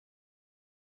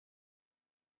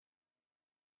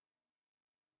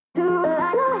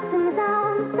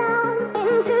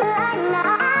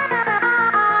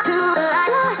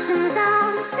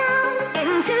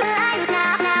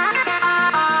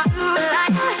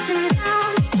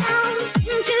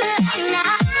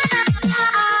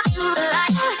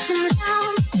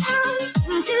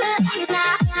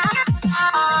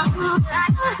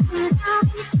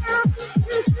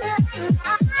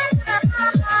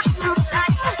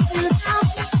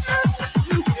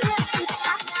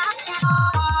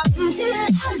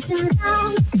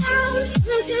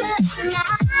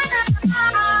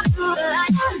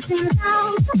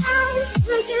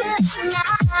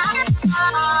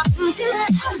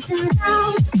All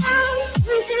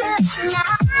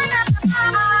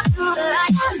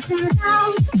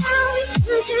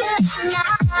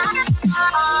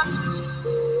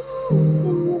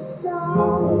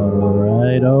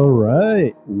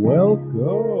right. Welcome.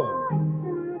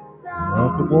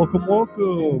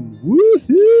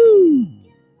 Woohoo!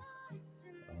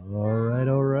 All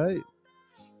right.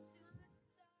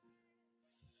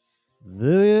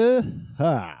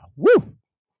 Woo!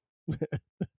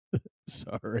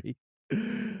 Sorry.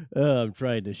 I'm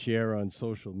trying to share on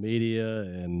social media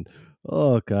and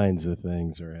all kinds of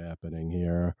things are happening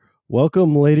here.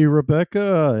 Welcome, Lady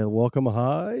Rebecca, and welcome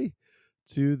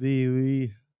to the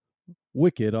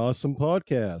Wicked Awesome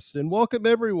Podcast. And welcome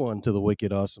everyone to the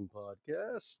Wicked Awesome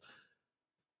Podcast.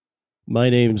 My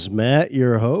name's Matt,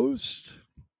 your host,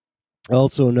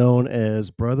 also known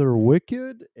as Brother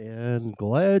Wicked, and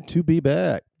glad to be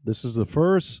back. This is the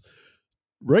first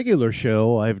regular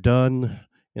show I've done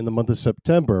in the month of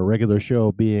September, a regular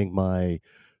show being my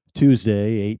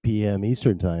Tuesday, 8 p.m.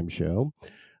 Eastern Time show.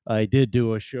 I did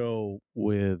do a show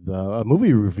with a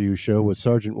movie review show with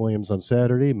Sergeant Williams on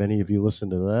Saturday. Many of you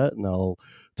listened to that, and I'll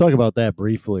talk about that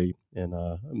briefly in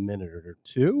a minute or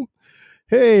two.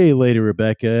 Hey, Lady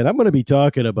Rebecca, and I'm going to be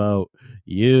talking about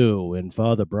you and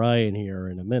Father Brian here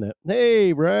in a minute.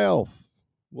 Hey, Ralph.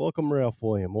 Welcome, Ralph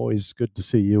William. Always good to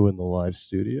see you in the live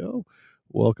studio.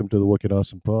 Welcome to the Wicked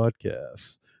Awesome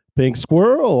Podcast. Pink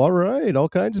Squirrel. All right. All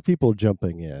kinds of people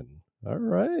jumping in. All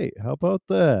right. How about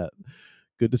that?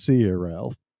 Good to see you,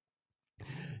 Ralph.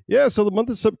 Yeah, so the month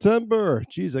of September.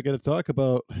 Geez, I got to talk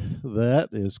about that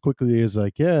as quickly as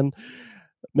I can.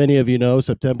 Many of you know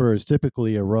September is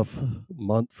typically a rough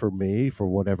month for me for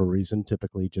whatever reason.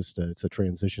 Typically, it's a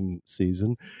transition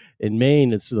season. In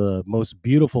Maine, it's the most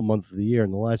beautiful month of the year,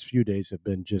 and the last few days have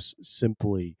been just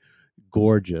simply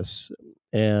gorgeous.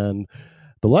 And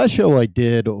the last show I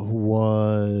did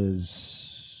was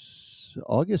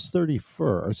August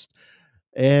 31st.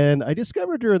 And I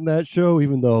discovered during that show,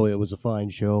 even though it was a fine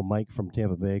show, Mike from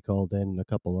Tampa Bay called in and a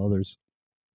couple others.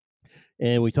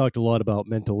 And we talked a lot about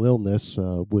mental illness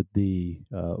with the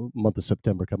month of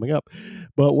September coming up.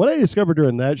 But what I discovered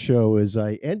during that show is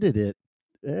I ended it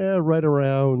right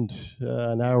around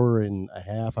an hour and a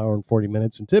half, hour and 40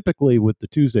 minutes. And typically with the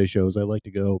Tuesday shows, I like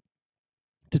to go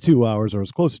to 2 hours or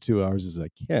as close to 2 hours as I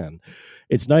can.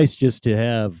 It's nice just to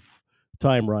have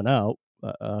time run out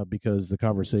because the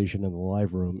conversation in the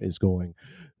live room is going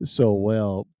so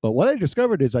well. But what I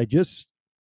discovered is I just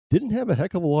didn't have a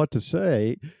heck of a lot to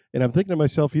say. And I'm thinking to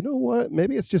myself, you know what?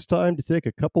 Maybe it's just time to take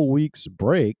a couple weeks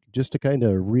break just to kind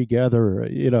of regather,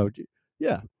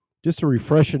 just to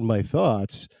refreshen my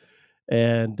thoughts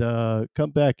and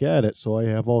come back at it. So I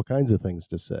have all kinds of things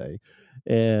to say.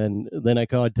 And then I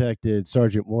contacted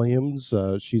Sergeant Williams.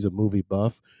 She's a movie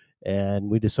buff. And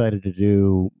we decided to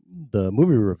do the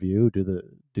movie review.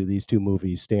 Do these two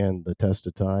movies stand the test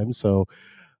of time? So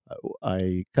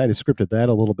I kind of scripted that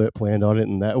a little bit, planned on it,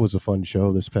 and that was a fun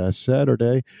show this past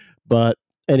Saturday. But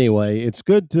anyway, it's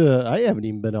good to. I haven't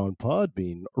even been on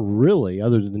Podbean really,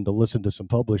 other than to listen to some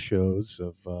published shows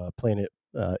of Planet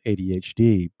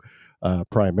ADHD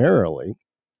primarily.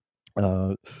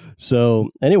 So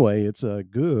anyway, it's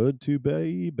good to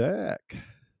be back.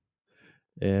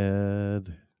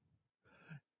 And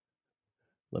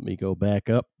let me go back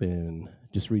up and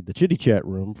just read the chitty chat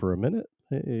room for a minute.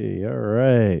 Hey, all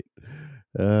right.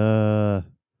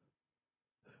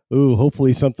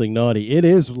 Hopefully something naughty. It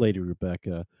is Lady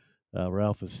Rebecca.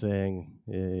 Ralph is saying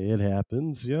it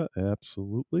happens. Yeah,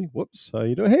 absolutely. Whoops. How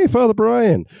you doing? Hey, Father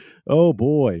Brian. Oh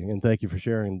boy, and thank you for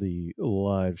sharing the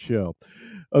live show.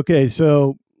 Okay,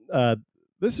 so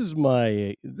this is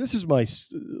my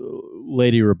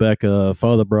Lady Rebecca,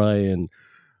 Father Brian,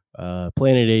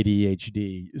 Planet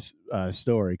ADHD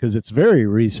story because it's very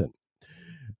recent.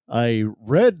 I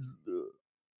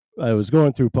was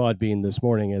going through Podbean this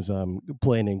morning as I'm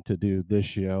planning to do this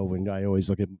show, and I always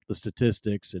look at the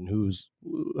statistics and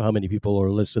how many people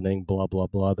are listening, blah blah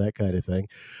blah, that kind of thing.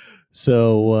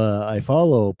 So I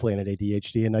follow Planet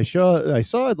ADHD, and I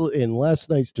saw in last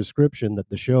night's description that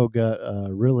the show got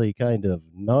really kind of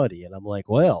naughty, and I'm like,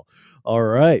 well, all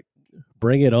right,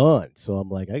 bring it on. So I'm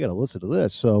like, I got to listen to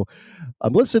this. So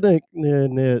I'm listening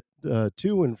in it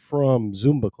to and from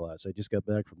Zumba class. I just got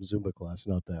back from Zumba class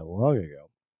not that long ago.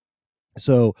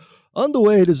 So on the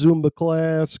way to Zumba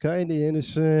class, kind of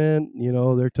innocent,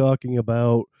 they're talking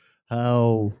about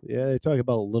they talk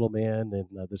about Little Man and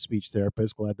the speech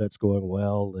therapist. Glad that's going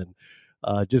well,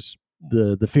 and just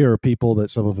the fear of people that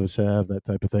some of us have, that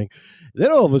type of thing.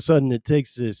 Then all of a sudden, it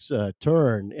takes this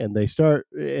turn, and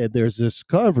there's this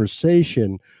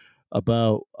conversation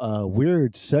about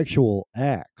weird sexual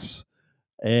acts,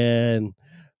 and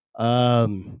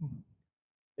um,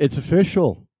 it's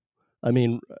official. I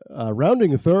mean,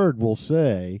 Rounding Third will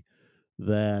say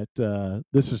that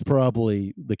this is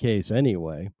probably the case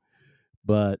anyway,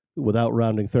 but without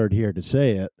Rounding Third here to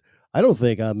say it, I don't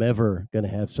think I'm ever going to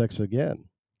have sex again.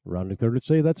 Rounding Third would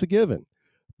say that's a given.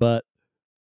 But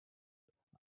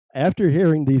after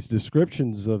hearing these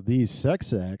descriptions of these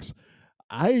sex acts,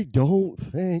 I don't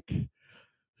think.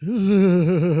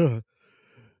 Well,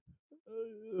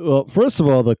 first of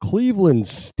all, the Cleveland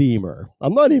Steamer.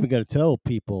 I'm not even going to tell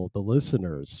people, the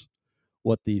listeners,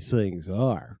 what these things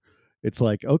are. It's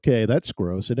like, okay, that's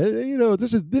gross, and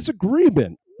there's a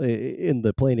disagreement in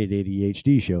the Planet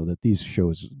ADHD show that these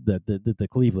shows that the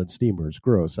Cleveland Steamer is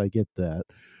gross. I get that.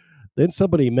 Then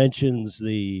somebody mentions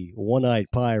the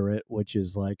one-eyed pirate, which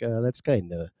is like that's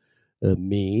kind of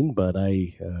mean, but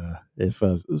if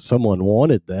someone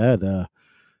wanted that,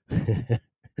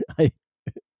 I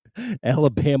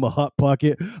Alabama Hot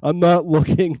Pocket. I'm not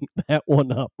looking that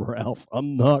one up, Ralph.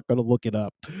 I'm not going to look it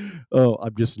up. Oh,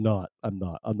 I'm just not. I'm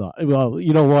not. I'm not. Well,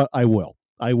 you know what? I will.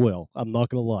 I will. I'm not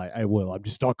going to lie. I will. I'm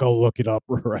just not going to look it up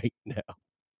right now.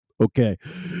 Okay.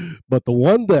 But the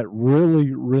one that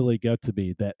really, really got to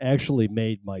me, that actually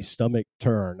made my stomach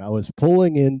turn, I was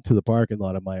pulling into the parking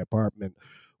lot of my apartment,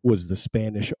 was the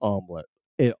Spanish omelet.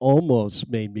 It almost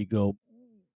made me go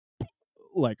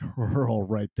like hurl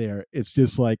right there. It's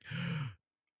just like,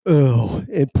 oh,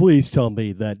 and please tell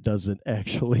me that doesn't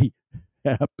actually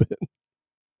happen.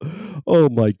 Oh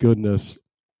my goodness.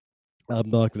 I'm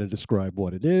not going to describe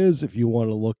what it is. If you want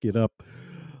to look it up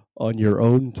on your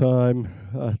own time,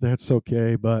 that's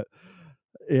okay. But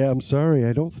yeah, I'm sorry.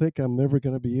 I don't think I'm ever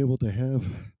going to be able to have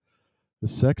the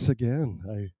sex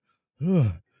again.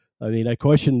 I mean, I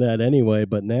questioned that anyway,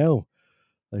 but now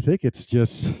I think it's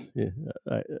just. Yeah,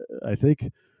 I, I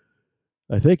think.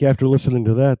 I think after listening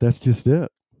to that, that's just it.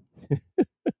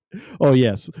 Oh,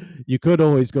 yes. You could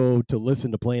always go to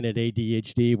listen to Planet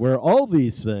ADHD, where all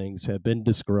these things have been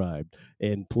described.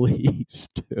 And please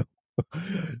do.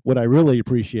 What I really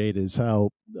appreciate is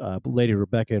how Lady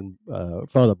Rebecca and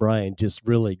Father Brian just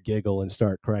really giggle and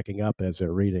start cracking up as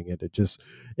they're reading it.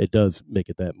 It does make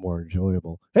it that more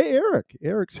enjoyable. Hey, Eric.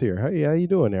 Eric's here. Hey, how you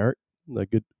doing, Eric?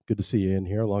 Good to see you in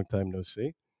here. Long time no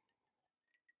see.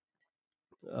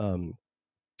 Um,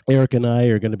 Eric and I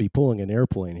are going to be pulling an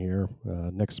airplane here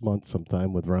next month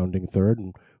sometime with Rounding Third,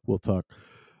 and we'll talk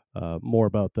more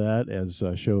about that as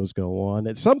shows go on.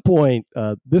 At some point,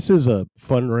 this is a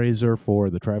fundraiser for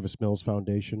the Travis Mills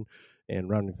Foundation, and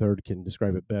Rounding Third can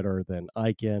describe it better than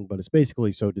I can, but it's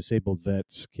basically so disabled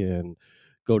vets can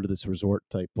go to this resort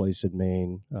type place in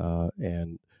Maine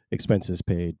and expenses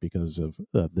paid because of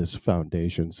this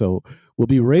foundation. So we'll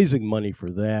be raising money for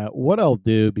that. What I'll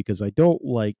do, because I don't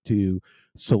like to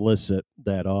solicit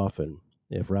that often,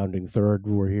 if Rounding Third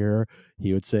were here,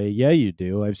 he would say, "Yeah, you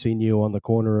do. I've seen you on the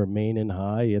corner of Main and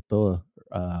High at the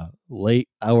late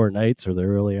hour nights or the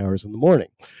early hours in the morning."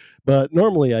 But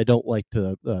normally I don't like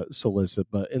to solicit,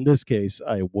 but in this case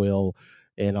I will,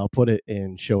 and I'll put it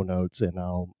in show notes, and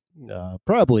I'll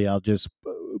just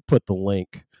put the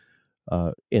link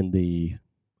in the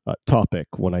topic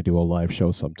when I do a live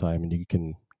show sometime, and you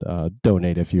can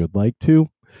donate if you would like to.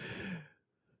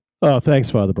 Oh, thanks,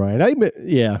 Father Brian.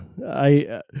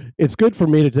 It's good for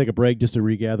me to take a break just to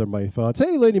regather my thoughts.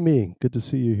 Hey, Lady Me, good to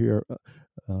see you here.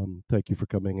 Thank you for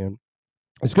coming in.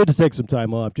 It's good to take some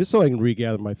time off just so I can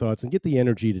regather my thoughts and get the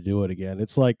energy to do it again.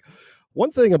 It's like one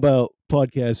thing about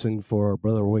podcasting for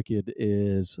Brother Wicked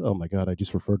is, oh my God, I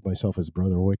just referred myself as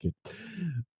Brother Wicked.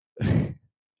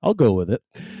 I'll go with it.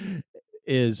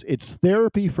 Is it's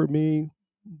therapy for me,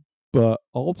 but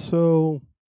also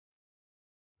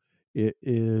it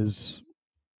is.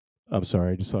 I'm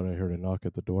sorry, I just thought I heard a knock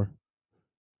at the door.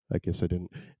 I guess I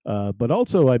didn't. But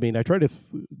also, I mean, I try to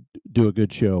do a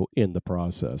good show in the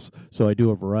process. So I do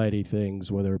a variety of things,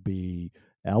 whether it be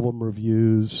album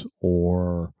reviews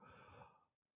or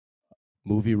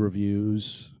movie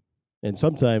reviews. And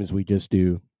sometimes we just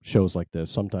do shows like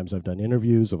this. Sometimes I've done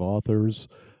interviews of authors,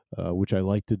 which I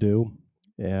like to do.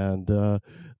 And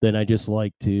then I just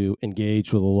like to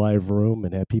engage with a live room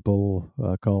and have people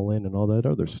call in and all that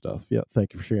other stuff. Yeah,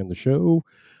 thank you for sharing the show.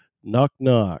 Knock,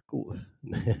 knock,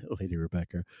 Lady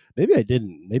Rebecca. Maybe I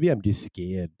didn't. Maybe I'm just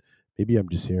scared. Maybe I'm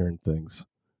just hearing things.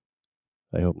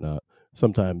 I hope not.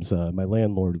 Sometimes my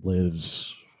landlord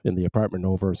lives in the apartment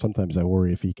over. Sometimes I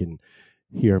worry if he can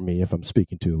hear me if I'm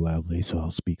speaking too loudly, so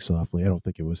I'll speak softly. I don't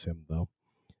think it was him, though.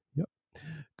 Yep.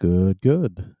 Good,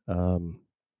 good.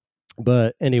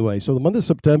 But anyway, so the month of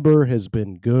September has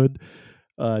been good.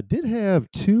 Did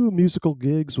have two musical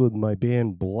gigs with my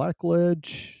band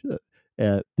Blackledge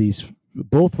at these.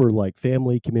 Both were like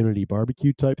family community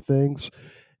barbecue type things,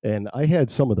 and I had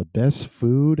some of the best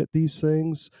food at these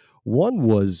things. One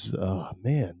was,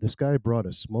 man, this guy brought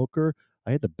a smoker.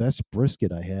 I had the best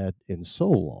brisket I had in so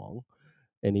long.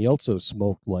 And he also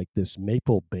smoked like this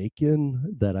maple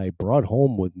bacon that I brought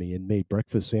home with me and made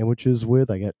breakfast sandwiches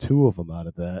with. I got two of them out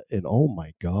of that. And oh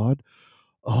my God.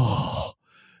 Oh,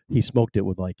 he smoked it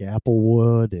with like apple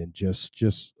wood and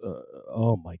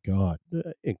oh my God.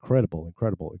 Incredible,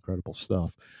 incredible, incredible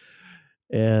stuff.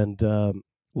 And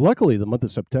luckily, the month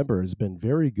of September has been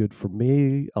very good for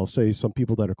me. I'll say some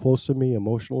people that are close to me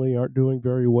emotionally aren't doing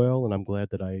very well, and I'm glad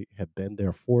that I have been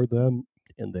there for them,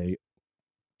 and they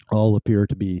all appear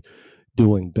to be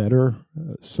doing better.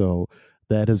 So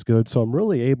that is good. So I'm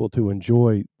really able to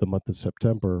enjoy the month of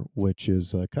September, which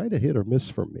is kind of hit or miss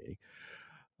for me.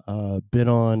 Been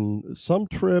on some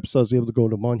trips. I was able to go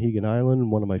to Monhegan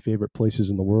Island, one of my favorite places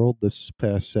in the world, this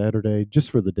past Saturday,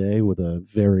 just for the day with a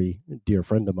very dear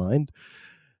friend of mine.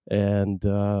 And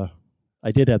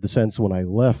I did have the sense when I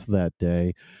left that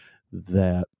day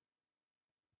that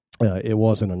it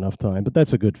wasn't enough time, but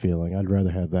that's a good feeling. I'd rather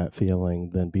have that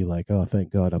feeling than be like, oh,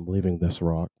 thank God I'm leaving this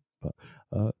rock. But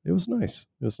it was nice.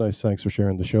 It was nice. Thanks for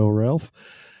sharing the show, Ralph.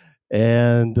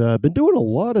 And been doing a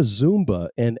lot of Zumba.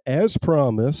 And as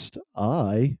promised,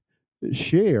 I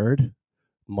shared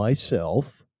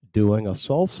myself doing a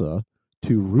salsa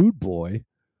to Rude Boy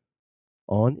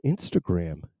on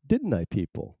Instagram, didn't I,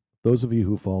 people? Those of you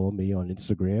who follow me on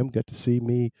Instagram get to see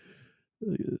me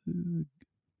uh,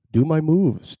 do my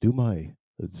moves, do my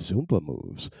Zumba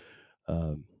moves.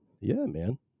 Um, yeah,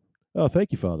 man. Oh,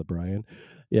 thank you, Father Brian.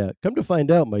 Yeah, come to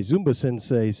find out, my Zumba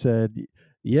sensei said,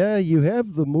 yeah, you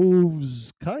have the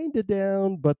moves kind of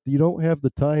down, but you don't have the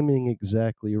timing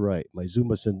exactly right. My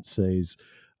Zumba sensei's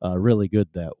really good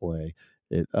that way.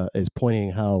 It is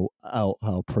pointing how out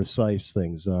how precise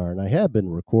things are, and I have been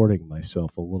recording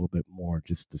myself a little bit more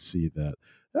just to see that.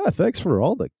 Ah, thanks for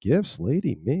all the gifts,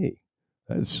 Lady Me.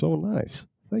 That is so nice.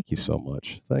 Thank you so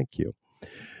much. Thank you.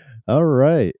 All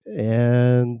right.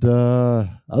 And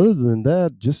other than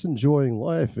that, just enjoying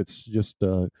life. It's just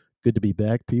good to be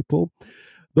back, people.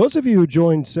 Those of you who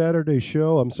joined Saturday's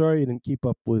show, I'm sorry you didn't keep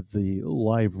up with the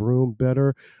live room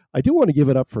better. I do want to give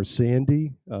it up for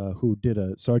Sandy, who did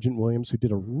Sergeant Williams, who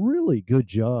did a really good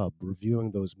job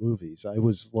reviewing those movies. I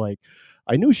was like,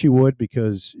 I knew she would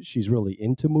because she's really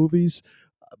into movies,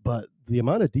 but the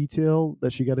amount of detail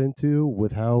that she got into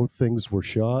with how things were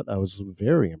shot, I was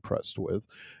very impressed with,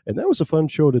 and that was a fun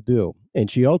show to do. And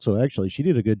she also actually she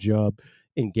did a good job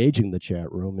engaging the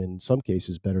chat room in some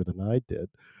cases better than I did.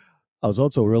 I was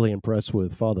also really impressed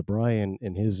with Father Brian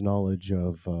and his knowledge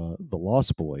of the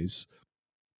Lost Boys.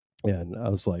 And I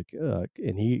was like,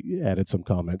 and he added some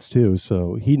comments too.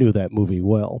 So he knew that movie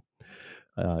well.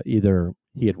 Either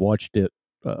he had watched it,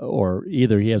 or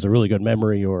either he has a really good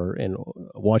memory, or and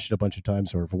watched it a bunch of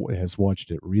times, or has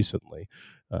watched it recently.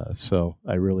 So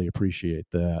I really appreciate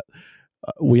that.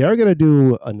 We are going to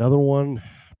do another one,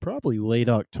 probably late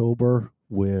October,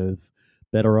 with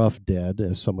Better Off Dead,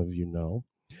 as some of you know.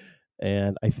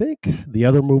 And I think the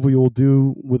other movie we'll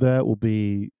do with that will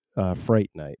be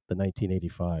Fright Night, the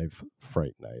 1985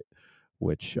 Fright Night,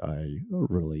 which I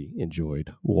really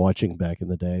enjoyed watching back in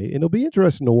the day. And it'll be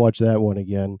interesting to watch that one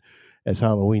again as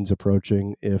Halloween's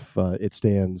approaching, if it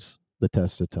stands the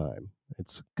test of time.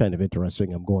 It's kind of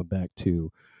interesting. I'm going back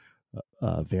to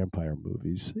vampire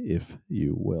movies, if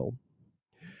you will.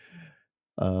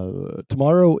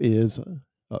 Tomorrow is,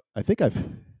 I think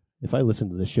if I listen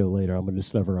to this show later, I'm going to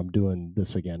discover I'm doing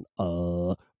this again.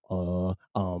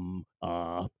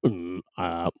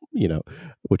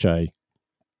 Which I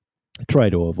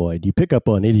try to avoid. You pick up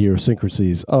on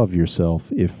idiosyncrasies of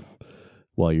yourself if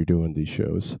while you're doing these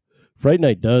shows. Fright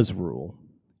Night does rule.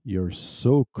 You're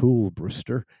so cool,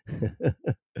 Brewster.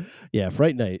 Yeah,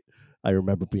 Fright Night. I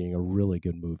remember being a really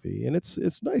good movie, and it's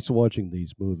nice watching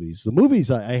these movies. The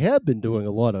movies I have been doing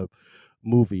a lot of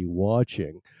movie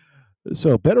watching.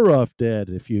 So, Better Off Dead.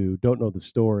 If you don't know the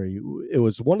story, it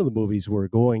was one of the movies we're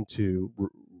going to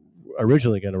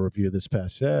originally going to review this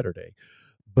past Saturday,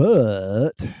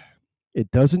 but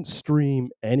it doesn't stream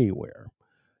anywhere.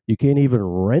 You can't even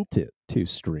rent it to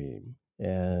stream.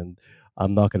 And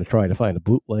I'm not going to try to find a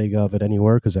bootleg of it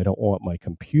anywhere because I don't want my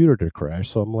computer to crash.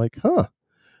 So I'm like, huh,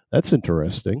 that's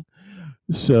interesting.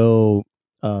 So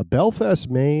Belfast,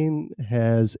 Maine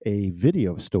has a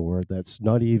video store that's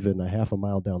not even a half a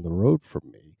mile down the road from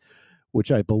me,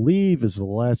 which I believe is the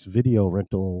last video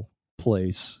rental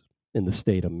place in the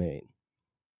state of Maine.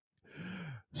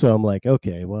 So I'm like,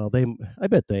 okay, well, I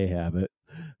bet they have it.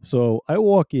 So I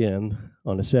walk in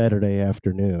on a Saturday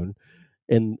afternoon,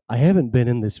 and I haven't been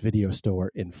in this video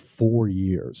store in 4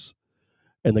 years.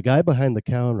 And the guy behind the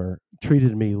counter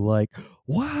treated me like,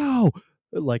 wow,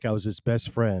 like I was his best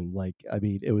friend. Like, I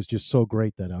mean, it was just so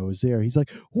great that I was there. He's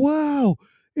like, wow,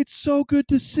 it's so good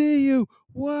to see you.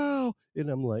 Wow. And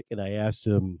I'm like, and I asked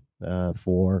him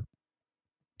for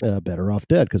Better Off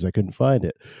Dead because I couldn't find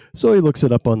it. So he looks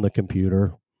it up on the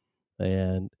computer,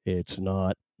 and it's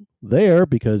not there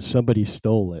because somebody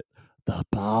stole it. The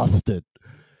bastard.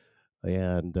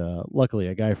 And luckily,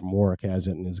 a guy from work has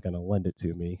it and is going to lend it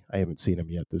to me. I haven't seen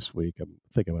him yet this week. I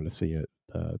think I'm going to see it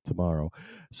tomorrow.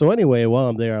 So anyway, while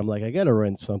I'm there, I'm like, I got to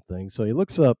rent something. So he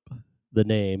looks up the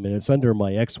name, and it's under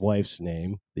my ex-wife's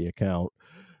name, the account.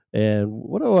 And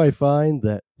what do I find?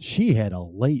 That she had a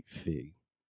late fee.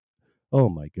 Oh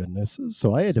my goodness.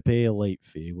 So I had to pay a late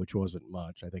fee, which wasn't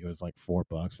much. I think it was like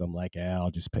 $4. I'm like, yeah,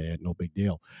 I'll just pay it. No big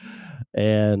deal.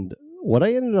 And what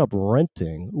I ended up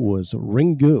renting was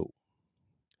Ringu.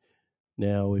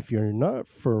 Now, if you're not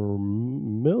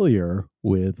familiar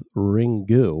with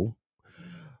Ringu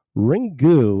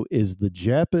is the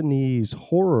Japanese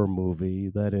horror movie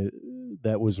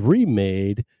that was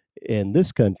remade in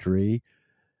this country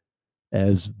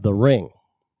as The Ring.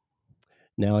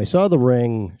 Now, I saw The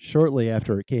Ring shortly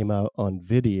after it came out on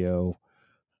video.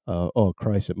 Oh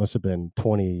Christ, it must have been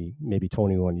 20, maybe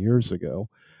 21 years ago,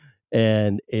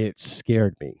 and it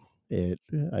scared me.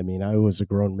 I mean, I was a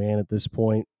grown man at this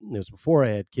point. It was before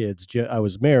I had kids. I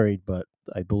was married, but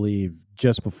I believe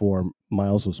just before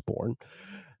Miles was born.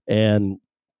 And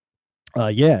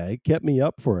yeah, it kept me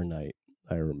up for a night.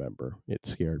 I remember it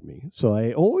scared me. So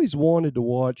I always wanted to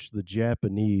watch the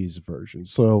Japanese version.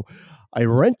 So I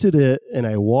rented it and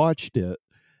I watched it.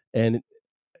 And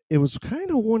it was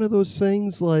kind of one of those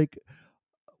things like,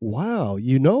 wow,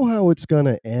 you know how it's going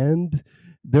to end.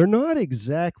 They're not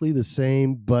exactly the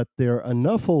same, but they're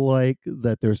enough alike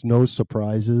that there's no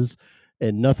surprises,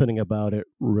 and nothing about it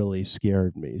really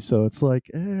scared me. So it's like,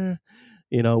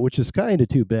 which is kind of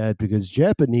too bad because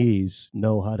Japanese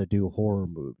know how to do horror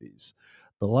movies.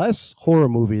 The last horror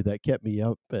movie that kept me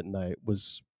up at night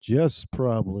was just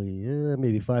probably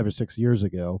maybe 5 or 6 years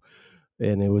ago,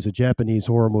 and it was a Japanese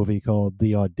horror movie called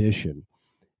The Audition.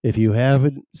 If you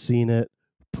haven't seen it,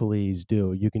 please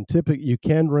do. You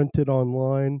can rent it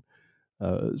online.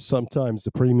 Sometimes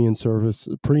the premium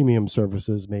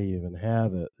services may even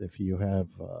have it if you have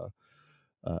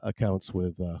accounts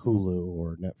with Hulu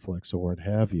or Netflix or what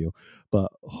have you, but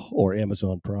or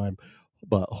Amazon Prime.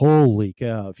 But holy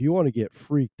cow, if you want to get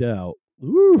freaked out,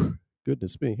 woo,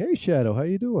 goodness me. Hey Shadow, how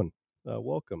you doing?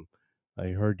 Welcome. I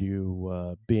heard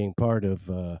you being part of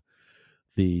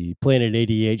the Planet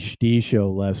ADHD show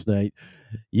last night.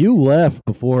 You left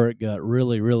before it got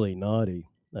really, really naughty.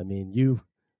 I mean,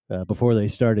 before they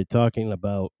started talking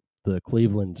about the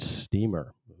Cleveland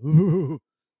steamer.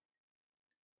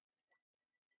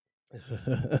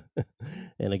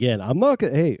 And again, I'm not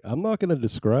gonna. Hey, I'm not gonna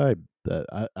describe that.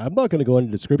 I'm not gonna go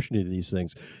into description of these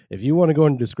things. If you want to go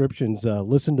into descriptions,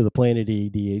 listen to the Planet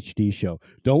ADHD show.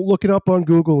 Don't look it up on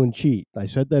Google and cheat. I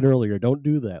said that earlier. Don't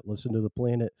do that. Listen to the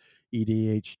Planet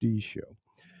ADHD show.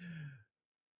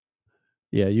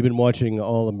 Yeah, you've been watching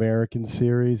All American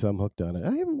series. I'm hooked on it.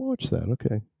 I haven't watched that.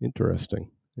 Okay, interesting,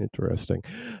 interesting.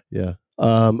 Yeah.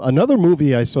 Another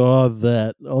movie I saw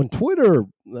that on Twitter,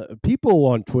 people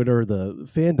on Twitter, the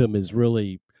fandom is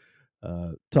really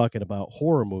talking about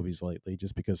horror movies lately,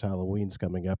 just because Halloween's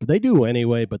coming up. They do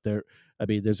anyway, but I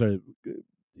mean, there's many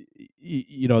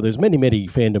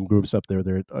fandom groups up there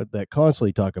that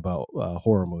constantly talk about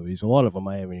horror movies. A lot of them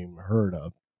I haven't even heard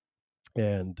of,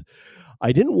 and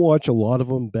I didn't watch a lot of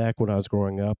them back when I was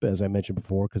growing up, as I mentioned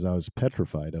before, because I was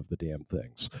petrified of the damn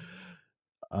things.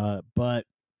 But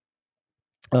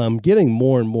I'm getting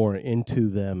more and more into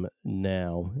them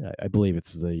now. I believe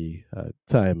it's the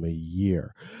time of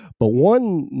year. But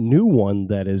one new one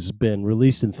that has been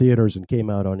released in theaters and came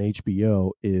out on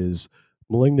HBO is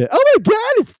Malignant. Oh my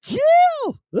God, it's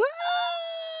Jill! Ah!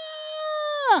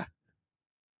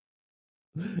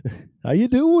 How you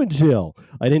doing, Jill?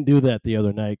 I didn't do that the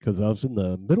other night because I was in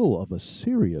the middle of a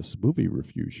serious movie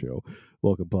review show.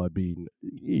 Welcome, Podbean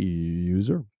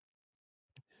user.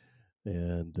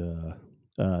 And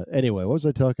anyway, what was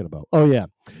I talking about? Oh yeah,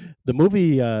 the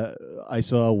movie I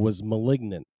saw was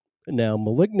Malignant. Now,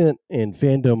 Malignant in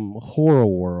fandom horror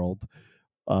world,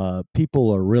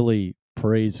 people are really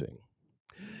praising.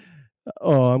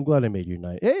 Oh, I'm glad I made your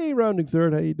night. Hey, rounding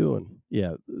third, how you doing?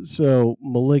 Yeah, so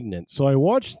Malignant. So I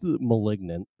watched the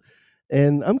Malignant,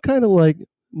 and I'm kind of like,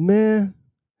 meh.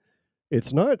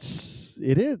 It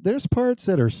is. There's parts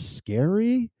that are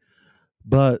scary,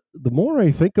 But the more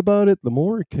I think about it, the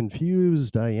more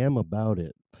confused I am about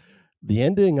it. The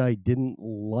ending I didn't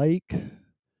like.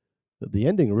 The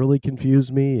ending really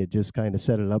confused me. It just kind of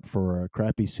set it up for a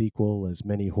crappy sequel, as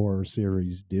many horror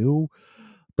series do.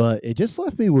 But it just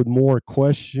left me with more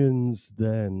questions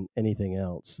than anything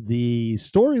else. The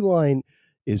storyline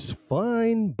is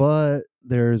fine, but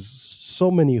there's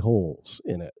so many holes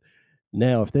in it.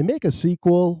 Now, if they make a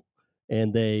sequel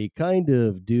and they kind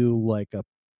of do like a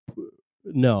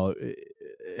no,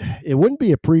 it wouldn't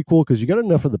be a prequel because you got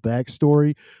enough of the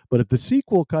backstory. But if the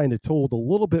sequel kind of told a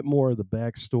little bit more of the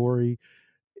backstory,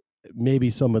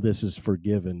 maybe some of this is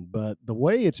forgiven. But the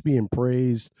way it's being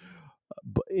praised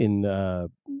in the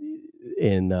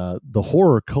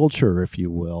horror culture, if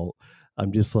you will,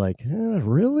 I'm just like,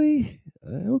 really?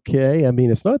 Okay. I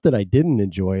mean, it's not that I didn't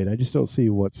enjoy it. I just don't see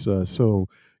what's so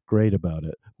great about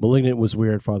it. Malignant was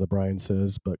weird, Father Brian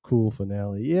says, but cool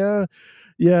finale. Yeah,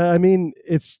 yeah. I mean,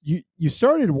 it's you. You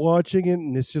started watching it,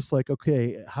 and it's just like,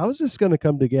 okay, how's this going to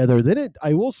come together? Then it.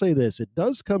 I will say this: it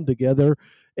does come together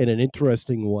in an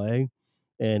interesting way,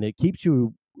 and it keeps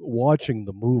you watching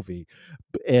the movie.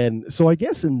 And so I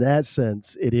guess in that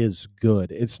sense it is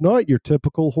good. It's not your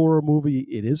typical horror movie.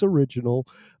 It is original,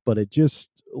 but it just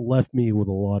left me with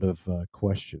a lot of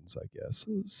questions, I guess.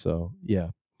 So yeah,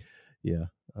 yeah.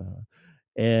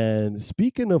 And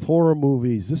speaking of horror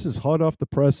movies, this is hot off the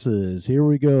presses. Here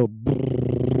we go.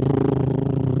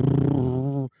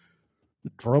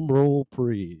 Drum roll,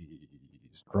 please.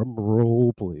 Drum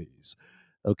roll, please.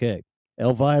 Okay.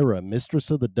 Elvira,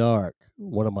 Mistress of the Dark,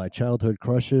 one of my childhood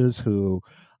crushes who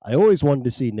I always wanted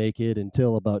to see naked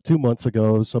until about 2 months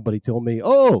ago. Somebody told me,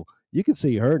 oh, you can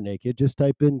see her naked. Just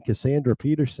type in Cassandra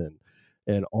Peterson.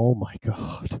 And oh my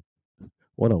God,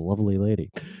 what a lovely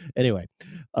lady. Anyway,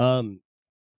 um,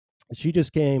 she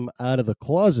just came out of the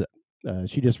closet.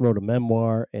 She just wrote a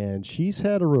memoir, and she's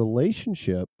had a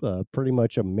relationship, pretty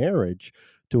much a marriage,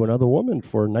 to another woman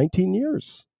for 19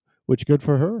 years, which good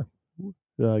for her.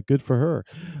 Good for her.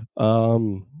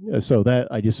 So that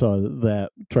I just saw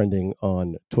that trending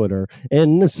on Twitter,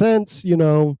 and in a sense,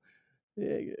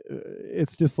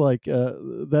 it's just like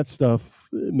that stuff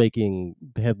making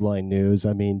headline news.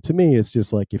 I mean, to me, it's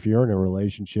just like if you're in a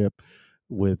relationship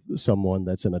with someone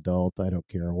that's an adult, I don't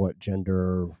care what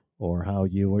gender or how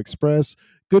you express,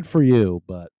 good for you.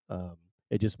 But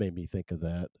it just made me think of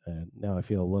that. And now I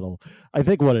feel a little, I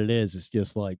think what it is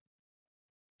just like,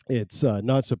 it's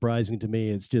not surprising to me.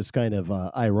 It's just kind of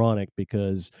ironic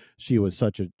because she was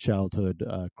such a childhood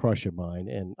crush of mine,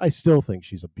 and I still think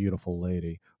she's a beautiful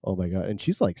lady. Oh my god! And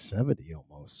she's like 70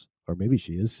 almost, or maybe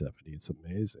she is 70. It's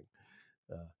amazing.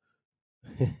 Uh,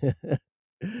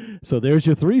 so there's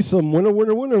your threesome. Winner,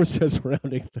 winner, winner, says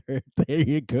rounding third. There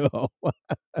you go.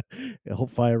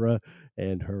 Elvira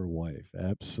and her wife.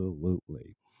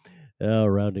 Absolutely.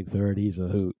 Rounding third. He's a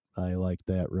hoot. I like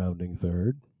that rounding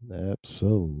third.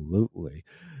 Absolutely.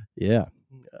 Yeah.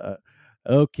 Uh,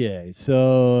 okay.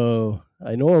 So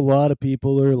I know a lot of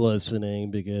people are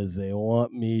listening because they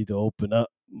want me to open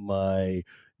up my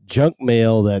junk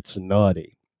mail that's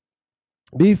naughty.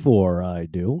 Before I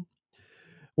do,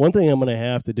 one thing I'm going to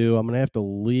have to do, I'm going to have to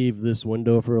leave this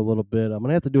window for a little bit. I'm going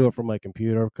to have to do it from my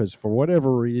computer because for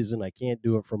whatever reason, I can't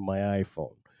do it from my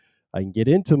iPhone. I can get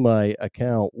into my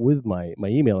account with my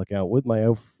email account with my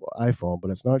iPhone,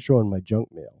 but it's not showing my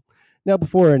junk mail. Now,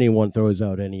 before anyone throws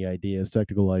out any ideas,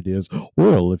 technical ideas,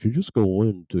 well, if you just go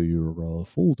into your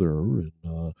folder and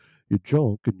your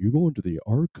junk, and you go into the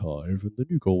archive, and then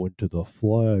you go into the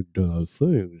flagged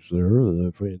things there,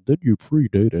 and then you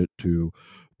predate it to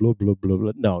blah blah blah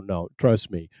blah. No, no,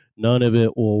 trust me, none of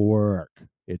it will work.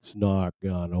 It's not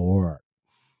gonna work.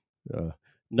 Uh,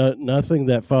 Nothing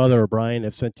that Father O'Brien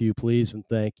have sent to you, please and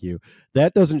thank you.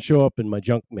 That doesn't show up in my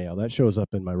junk mail. That shows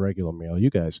up in my regular mail. You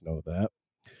guys know that.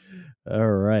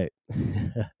 All right.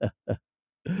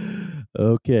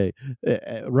 Okay.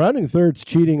 Rounding Third's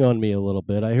cheating on me a little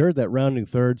bit. I heard that Rounding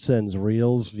Third sends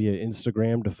reels via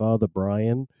Instagram to Father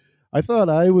Brian. I thought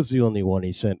I was the only one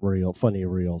he sent funny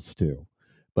reels to.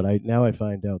 But I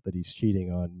find out that he's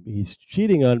cheating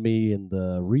on me in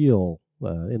the real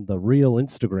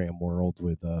Instagram world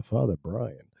with Father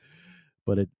Brian.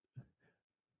 But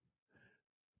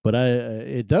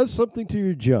it does something to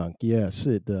your junk. Yes,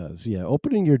 it does. Yeah,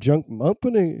 opening your junk,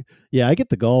 opening. Yeah, I get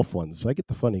the golf ones. I get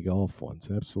the funny golf ones.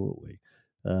 Absolutely.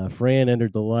 Fran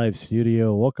entered the live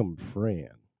studio. Welcome, Fran.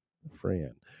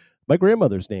 Fran. My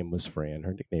grandmother's name was Fran.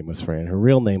 Her nickname was Fran. Her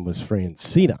real name was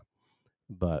Francina,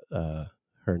 but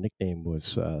her nickname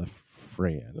was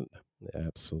Fran.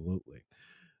 Absolutely.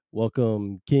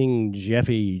 Welcome, King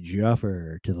Jeffy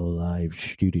Joffer, to the live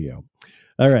studio.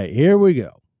 All right, here we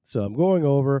go. So I'm going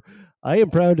over. I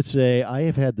am proud to say I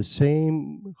have had the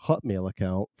same Hotmail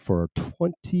account for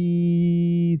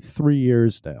 23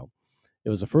 years now. It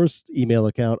was the first email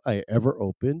account I ever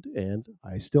opened, and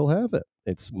I still have it.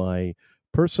 It's my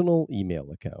personal email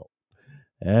account.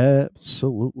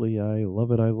 Absolutely. I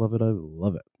love it. I love it. I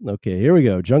love it. Okay, here we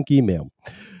go. Junk email.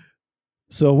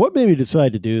 So, what made me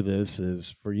decide to do this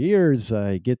is for years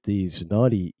I get these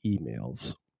naughty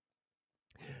emails,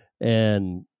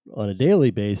 and on a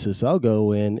daily basis, I'll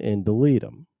go in and delete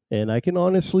them. And I can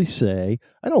honestly say,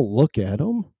 I don't look at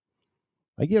them,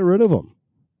 I get rid of them.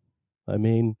 I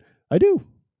mean, I do.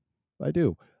 I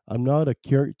do. I'm not a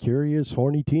curious,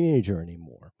 horny teenager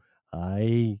anymore.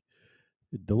 I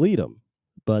delete them.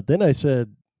 But then I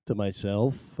said to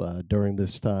myself during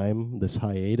this time, this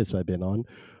hiatus I've been on,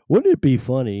 wouldn't it be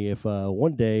funny if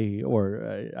one day,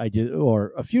 or I did,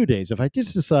 or a few days, if I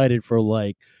just decided for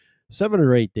like 7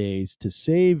 or 8 days to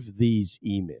save these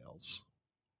emails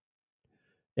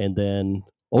and then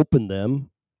open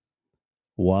them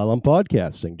while I'm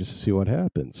podcasting just to see what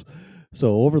happens.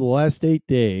 So over the last 8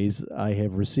 days, I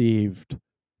have received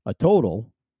a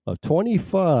total of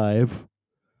 25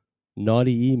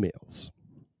 naughty emails.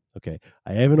 Okay.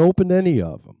 I haven't opened any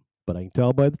of them, but I can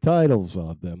tell by the titles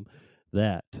of them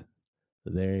that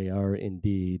they are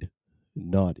indeed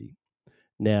naughty.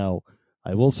 Now,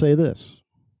 I will say this: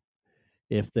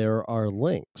 if there are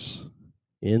links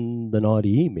in the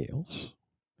naughty emails,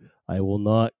 I will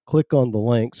not click on the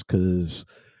links because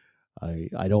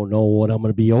I don't know what I'm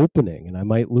going to be opening, and I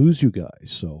might lose you guys.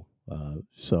 So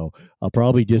I'll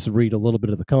probably just read a little bit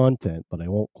of the content, but I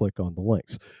won't click on the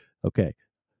links. Okay,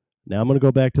 now I'm going to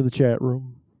go back to the chat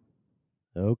room.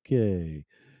 Okay,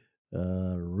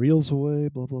 reels away.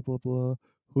 Blah blah blah blah.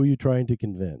 Who are you trying to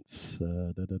convince?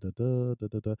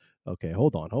 Okay,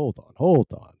 hold on.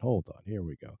 Here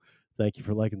we go. Thank you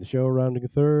for liking the show. Rounding a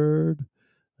third.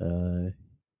 Uh,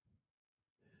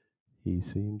 He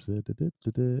seems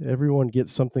everyone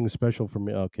gets something special from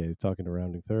me. Okay, he's talking to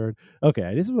rounding third. Okay,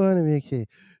 I just want to make sure.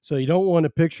 So you don't want a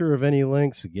picture of any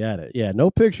links? Got it. Yeah, no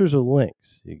pictures of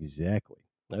links. Exactly.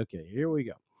 Okay, here we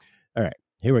go. All right,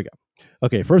 here we go.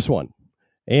 Okay, first one.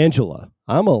 Angela,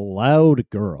 I'm a loud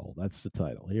girl. That's the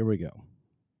title. Here we go.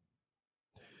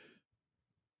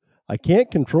 I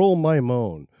can't control my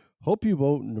moan. Hope you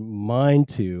won't mind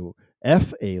to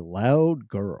F a loud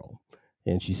girl.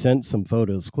 And she sent some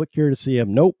photos. Click here to see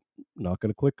them. Nope, not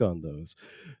going to click on those.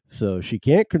 So she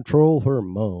can't control her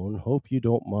moan. Hope you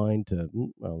don't mind to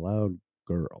a loud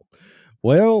girl.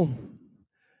 Well,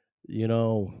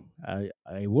 I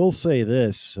will say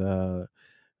this.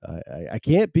 I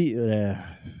can't be.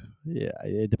 Yeah,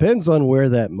 it depends on where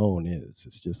that moan is.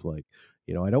 It's just like,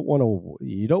 I don't want to.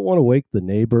 You don't want to wake the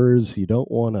neighbors. You don't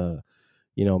want to,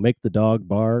 make the dog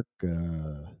bark.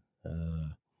 Uh,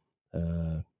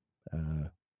 uh,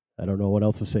 I don't know what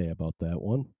else to say about that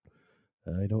one.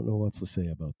 I don't know what else to say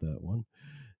about that one.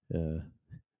 Uh,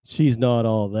 she's not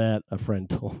all that, a friend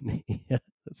told me. That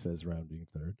says rounding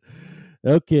third.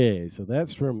 Okay, so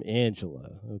that's from Angela.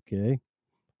 Okay.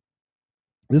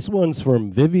 This one's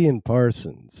from Vivian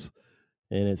Parsons,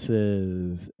 and it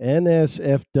says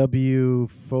NSFW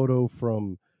photo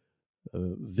from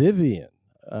Vivian.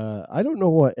 I don't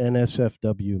know what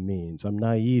NSFW means. I'm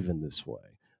naive in this way.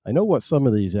 I know what some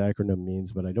of these acronym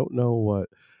means, but I don't know what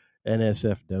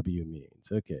NSFW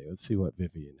means. Okay, let's see what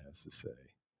Vivian has to say.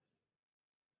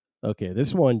 Okay,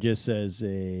 this one just says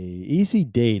easy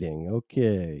dating.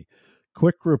 Okay,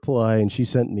 quick reply, and she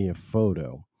sent me a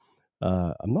photo.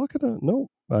 I'm not gonna. No,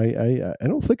 I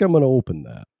don't think I'm gonna open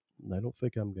that. I don't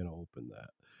think I'm gonna open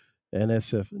that.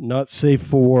 NSF, not safe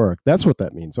for work. That's what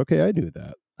that means. Okay, I knew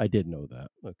that. I did know that.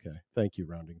 Okay, thank you.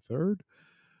 Rounding third.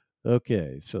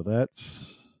 Okay, so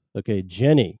that's okay.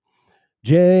 Jenny,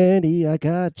 I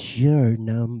got your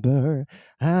number.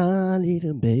 I need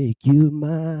to make you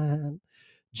mine.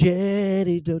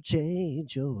 Jenny, don't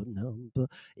change your number.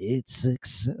 It's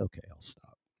okay. I'll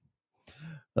stop.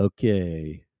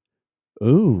 Okay.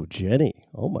 Ooh, Jenny.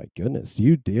 Oh my goodness.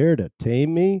 You dare to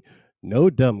tame me? No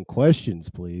dumb questions,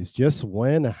 please. Just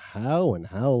when, how, and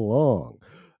how long.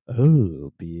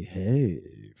 Oh,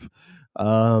 behave.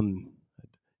 Um,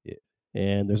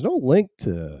 and there's no link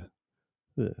to.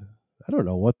 I don't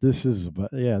know what this is about.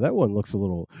 Yeah, that one looks a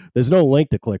little. There's no link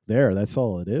to click there. That's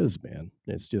all it is, man.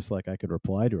 It's just like I could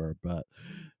reply to her, but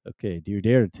okay. Do you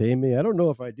dare to tame me? I don't know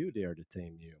if I do dare to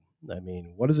tame you. I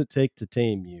mean, what does it take to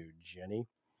tame you, Jenny?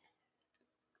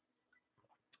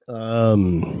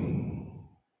 Um,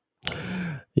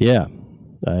 yeah,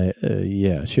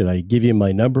 yeah. Should I give you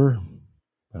my number?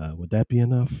 Would that be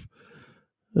enough?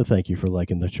 Thank you for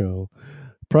liking the show.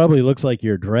 Probably looks like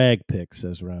your drag pick,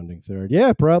 says Rounding Third.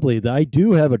 Yeah, probably. I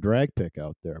do have a drag pick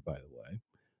out there, by the way.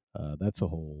 That's a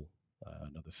whole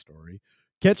another story.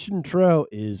 Catching trout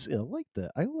is I like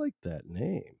that. I like that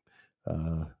name.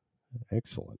 Uh,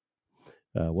 excellent.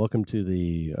 Welcome to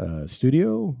the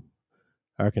studio,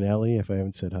 Arcanelli. If I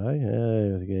haven't said hi,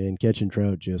 and Catching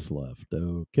Trout just left.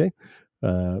 Okay.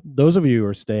 Those of you who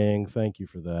are staying, thank you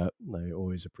for that. I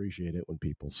always appreciate it when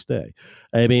people stay.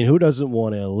 I mean, who doesn't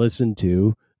want to listen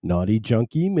to naughty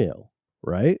junk email,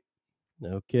 right?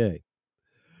 Okay.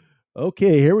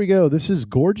 Okay, here we go. This is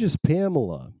gorgeous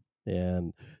Pamela,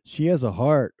 and she has a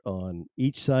heart on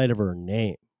each side of her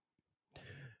name.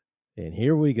 And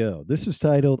here we go. This is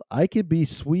titled I Could Be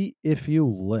Sweet If You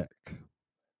Lick.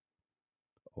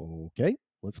 Okay,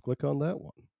 let's click on that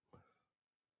one.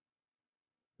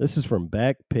 This is from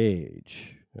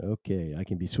Backpage. Okay, I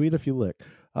can be sweet if you lick.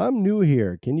 I'm new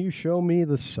here. Can you show me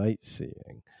the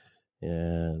sightseeing?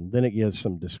 And then it gives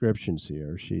some descriptions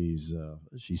here. She's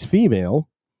female,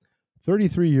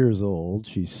 33 years old.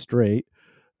 She's straight,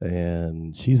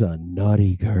 and she's a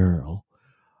naughty girl.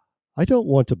 I don't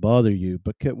want to bother you,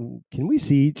 but can we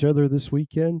see each other this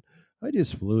weekend? I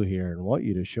just flew here and want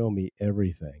you to show me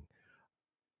everything.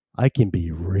 I can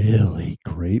be really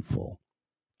grateful.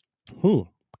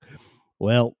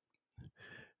 Well,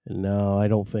 no, I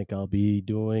don't think I'll be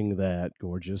doing that,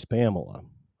 gorgeous Pamela.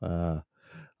 Uh,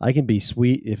 I can be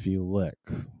sweet if you lick.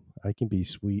 I can be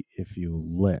sweet if you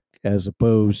lick, as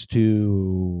opposed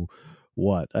to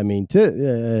what? I mean, typically,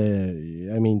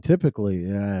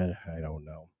 I don't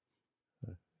know.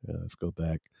 Let's go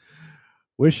back.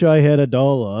 Wish I had a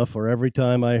dollar for every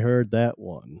time I heard that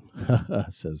one,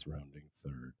 says Rounding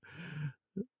Third.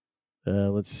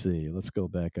 Let's see. Let's go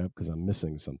back up because I'm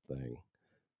missing something.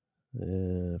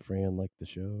 Fran liked the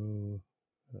show.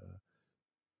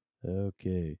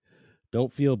 Okay.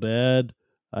 Don't feel bad.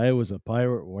 I was a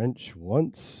pirate wench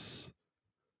once.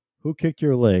 Who kicked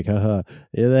your leg? Haha.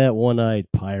 Yeah, that one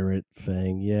eyed pirate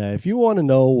thing. Yeah, if you want to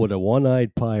know what a one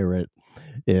eyed pirate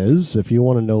is, if you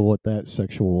want to know what that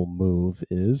sexual move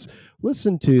is,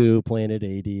 listen to Planet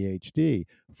ADHD.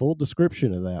 Full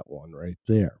description of that one right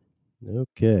there.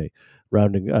 Okay.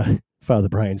 Rounding, Father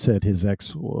Brian said his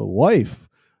ex wife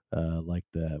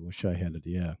liked that. Wish I had it.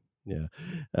 Yeah. Yeah.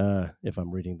 If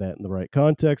I'm reading that in the right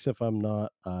context, if I'm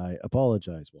not, I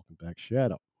apologize. Welcome back,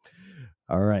 Shadow.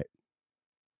 All right.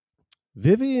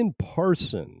 Vivian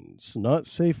Parsons, not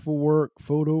safe for work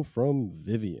photo from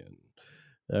Vivian.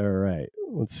 All right.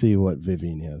 Let's see what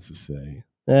Vivian has to say.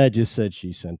 I just said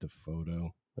she sent a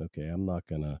photo. Okay. I'm not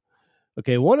going to.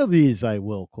 Okay. One of these I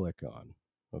will click on.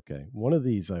 Okay. One of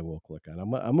these I will click on. I'm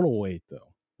going to wait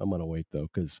though. I'm going to wait though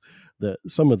because that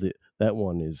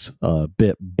one is a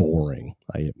bit boring,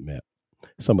 I admit.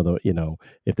 Some of the,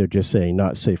 if they're just saying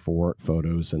not safe for work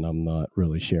photos and I'm not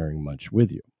really sharing much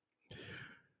with you.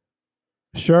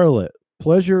 Charlotte,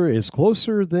 pleasure is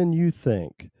closer than you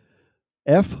think.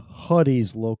 F.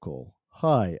 Huddy's local.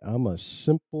 Hi, I'm a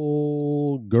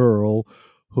simple girl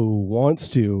who wants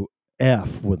to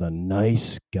F with a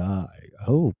nice guy.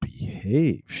 Oh,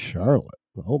 behave, Charlotte.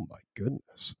 Oh, my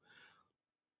goodness.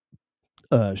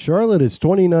 Charlotte is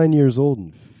 29 years old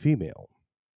and female.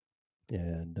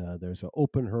 And there's an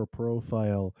open her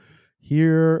profile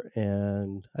here.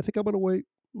 And I think I'm going to wait.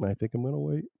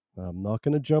 I'm not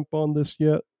going to jump on this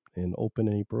yet and open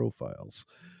any profiles.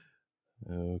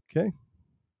 Okay.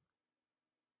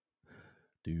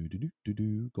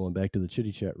 Going back to the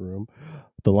chitty chat room.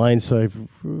 The Lion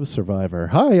Survivor.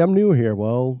 Hi, I'm new here.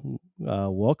 Well,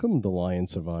 welcome, the Lion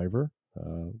Survivor.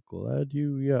 Glad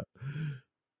you, yeah.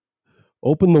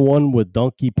 Open the one with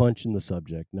Donkey Punch in the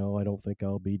subject. No, I don't think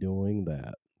I'll be doing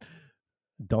that.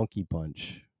 Donkey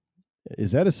Punch.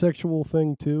 Is that a sexual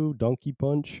thing too? Donkey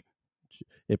Punch?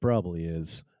 It probably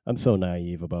is. I'm so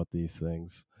naive about these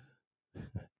things.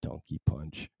 Donkey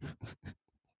Punch.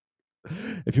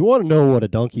 If you want to know what a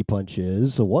donkey punch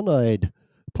is, a one eyed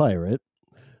pirate,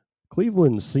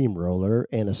 Cleveland steamroller,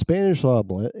 and a Spanish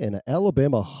omelet, and an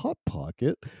Alabama hot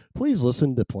pocket, please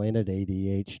listen to Planet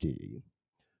ADHD.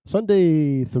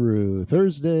 Sunday through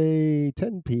Thursday,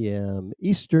 10 p.m.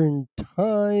 Eastern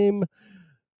Time.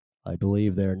 I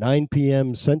believe they're 9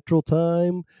 p.m. Central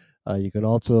Time. You can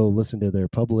also listen to their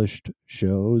published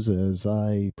shows, as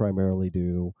I primarily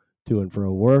do to and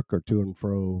fro work or to and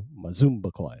fro my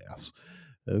Zumba class.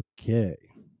 Okay.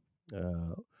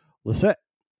 Lisette,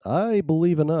 I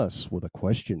believe in us with a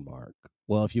question mark.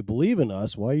 Well, if you believe in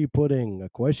us, why are you putting a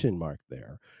question mark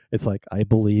there? It's like, I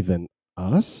believe in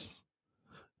us?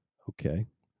 Okay.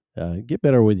 Get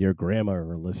better with your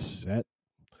grammar, Lisette.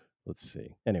 Let's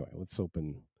see. Anyway, let's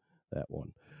open that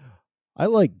one. I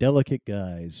like delicate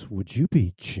guys. Would you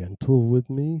be gentle with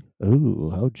me? Oh,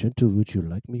 how gentle would you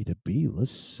like me to be?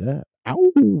 Lisette?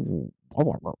 Ow!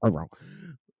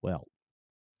 Well,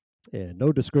 yeah,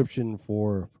 no description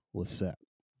for Lisette.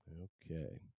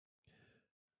 Okay.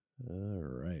 All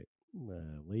right.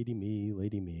 Lady me,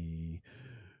 lady me.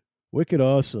 Wicked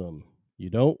awesome. You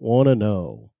don't want to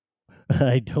know.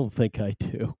 I don't think I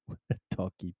do.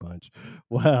 Talkie punch.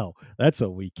 Wow, that's a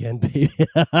weekend, baby.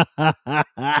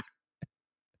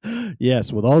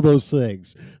 Yes, with all those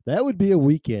things, that would be a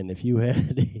weekend if you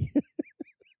had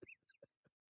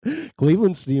a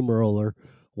Cleveland Steamroller,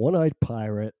 One Eyed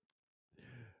Pirate.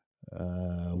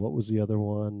 What was the other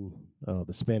one? Oh,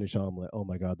 the Spanish omelet. Oh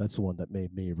my God, that's the one that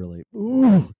made me really.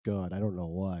 Ooh, God, I don't know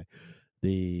why.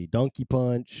 The Donkey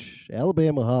Punch,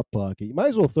 Alabama Hot Pocket. You might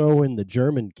as well throw in the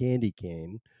German candy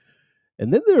cane.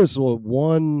 And then there's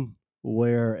one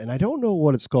where, and I don't know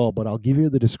what it's called, but I'll give you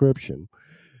the description.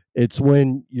 It's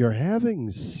when you're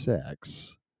having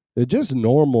sex, just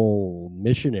normal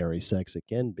missionary sex, it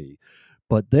can be.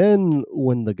 But then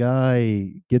when the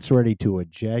guy gets ready to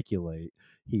ejaculate,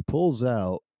 he pulls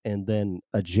out and then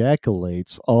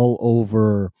ejaculates all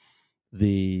over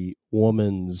the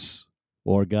woman's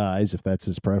or guy's, if that's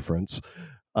his preference,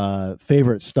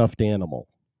 favorite stuffed animal.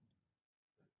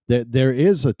 There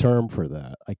is a term for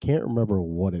that. I can't remember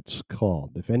what it's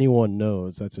called. If anyone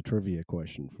knows, that's a trivia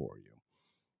question for you.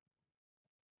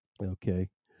 Okay.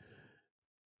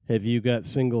 Have you got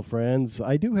single friends?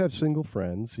 I do have single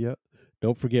friends. Yeah.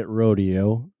 Don't forget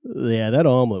rodeo. Yeah, that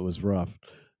omelet was rough.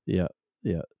 Yeah.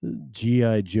 Yeah.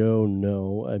 G.I. Joe,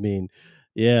 no. I mean,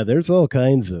 yeah, there's all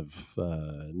kinds of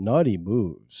naughty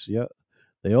moves. Yeah.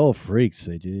 They all freaks.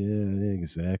 They do. Yeah,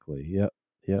 exactly. Yeah.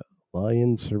 Yeah.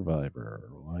 Lion Survivor.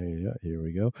 Lion, yeah, here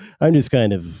we go. I'm just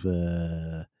kind of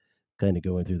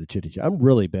going through the chitty chat. I'm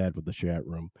really bad with the chat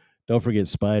room. Don't forget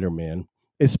Spider Man.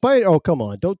 Is Spider? Oh, come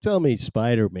on! Don't tell me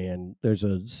Spider Man. There's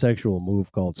a sexual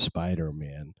move called Spider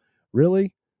Man.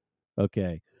 Really?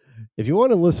 Okay. If you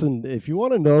want to listen, if you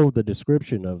want to know the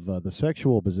description of the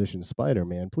sexual position Spider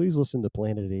Man, please listen to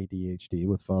Planet ADHD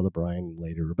with Father Brian and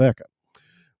Lady Rebecca.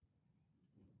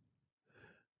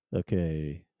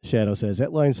 Okay. Shadow says,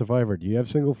 at Line Survivor, do you have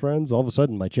single friends? All of a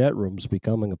sudden, my chat room's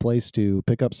becoming a place to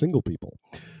pick up single people,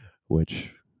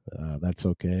 which that's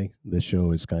okay. This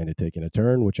show is kind of taking a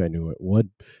turn, which I knew it would,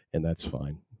 and that's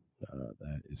fine.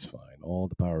 That is fine. All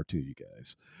the power to you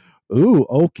guys. Ooh,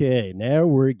 okay. Now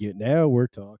we're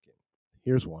talking.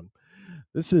 Here's one.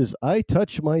 This is "I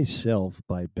Touch Myself"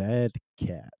 by Bad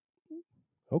Cat.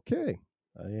 Okay,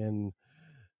 and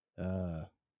uh,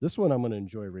 this one I'm going to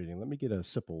enjoy reading. Let me get a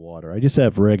sip of water. I just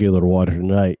have regular water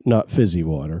tonight, not fizzy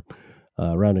water.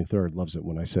 Rounding Third loves it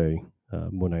when I say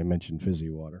when I mention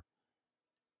fizzy water.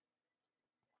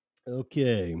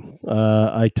 Okay.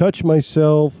 I Touch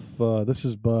Myself. This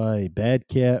is by Bad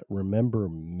Cat. Remember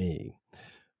Me.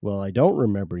 Well, I don't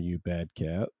remember you, Bad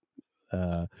Cat.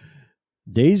 Uh,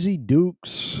 Daisy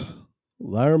Dukes,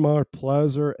 Larimar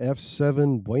Plaza,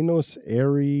 F7, Buenos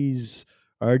Aires,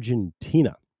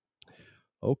 Argentina.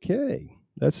 Okay.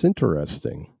 That's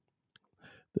interesting.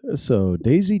 So,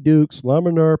 Daisy Dukes,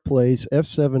 Laminar Place,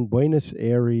 F7, Buenos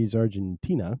Aires,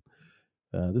 Argentina.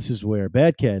 This is where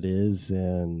Bad Cat is,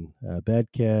 and Bad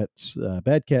Cat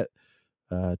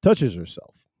touches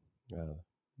herself. Uh,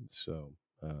 so,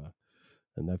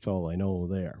 and that's all I know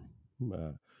there.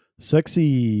 Uh,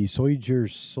 Sexy Soldier.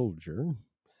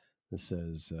 This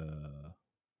says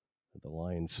the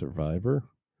Lion Survivor.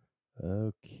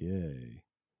 Okay.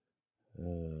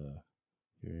 Uh,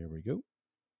 Here we go.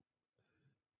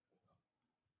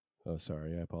 Oh,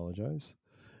 sorry. I apologize.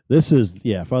 This is,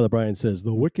 yeah, Father Brian says,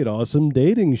 the Wicked Awesome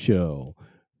Dating Show.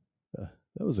 Uh,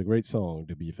 that was a great song,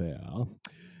 to be fair.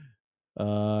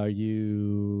 You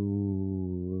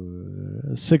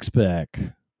six pack.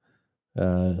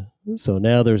 Uh, so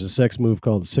now there's a sex move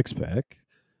called the six pack.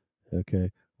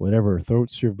 Okay, whatever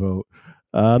throats your vote.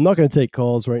 I'm not going to take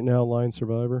calls right now, Line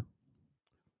Survivor.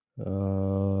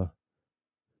 Uh,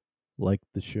 like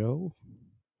the show.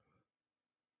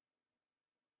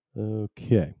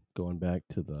 Okay, going back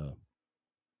to the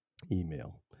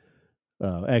email.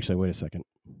 Actually, wait a second.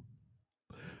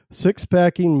 Six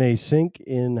packing may sink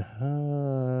in.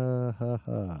 Ha ha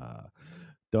ha.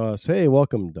 Doss, hey,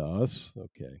 welcome, Doss.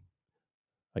 Okay.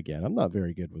 Again, I'm not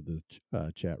very good with the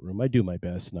chat room. I do my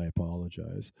best, and I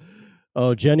apologize.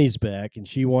 Oh, Jenny's back, and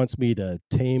she wants me to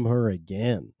tame her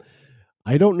again.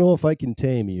 I don't know if I can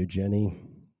tame you, Jenny.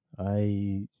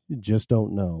 I just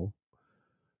don't know.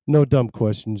 No dumb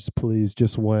questions, please.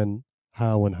 Just when,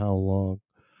 how, and how long.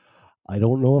 I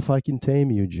don't know if I can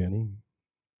tame you, Jenny.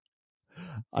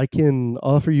 I can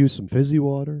offer you some fizzy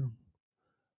water.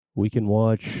 We can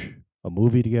watch a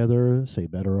movie together, say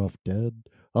Better Off Dead.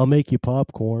 I'll make you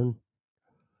popcorn.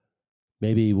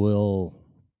 Maybe we'll,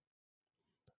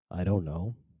 I don't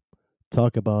know,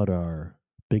 talk about our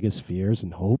biggest fears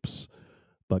and hopes.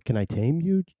 But can I tame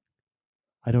you?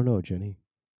 I don't know, Jenny.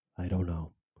 I don't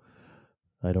know.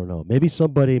 I don't know. Maybe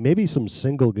somebody, maybe some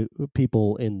single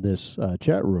people in this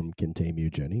chat room can tame you,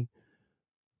 Jenny.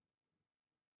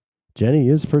 Jenny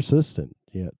is persistent.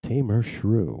 Yeah, tame her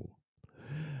shrew.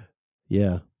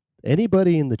 Yeah.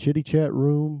 Anybody in the chitty chat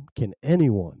room, can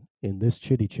anyone in this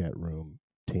chitty chat room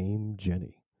tame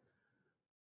Jenny?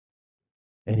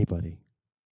 Anybody?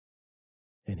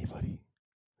 Anybody?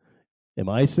 Am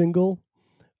I single?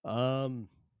 Um,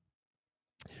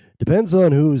 Depends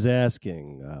on who's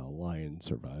asking. Lion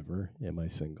survivor. Am I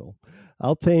single?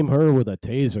 I'll tame her with a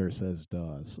taser, says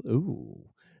Dawes. Ooh.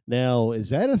 Now, is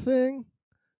that a thing?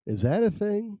 Is that a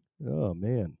thing? Oh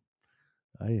man,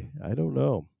 I don't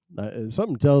know.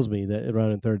 Something tells me that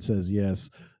Rounding Third says yes.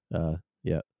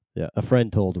 Yeah, yeah. A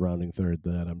friend told Rounding Third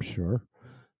that, I'm sure.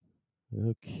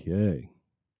 Okay.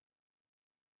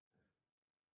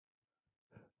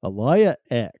 Elia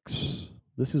X.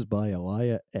 This is by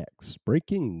Elia X.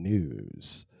 Breaking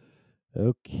news.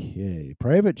 Okay.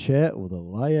 Private chat with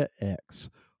Elia X.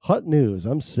 Hot news.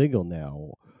 I'm single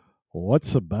now.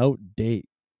 What's about date?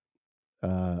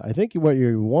 I think what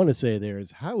you want to say there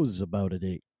is how's about a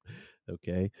date?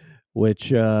 Okay.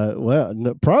 Which,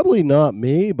 probably not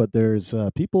me, but there's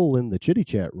people in the chitty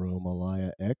chat room,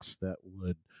 Elia X, that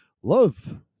would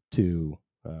love to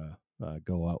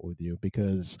go out with you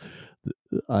because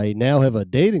I now have a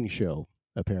dating show.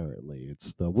 Apparently,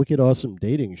 it's the Wicked Awesome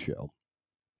Dating Show.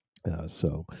 Uh,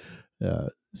 so,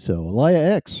 so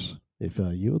Elia X, if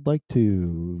you would like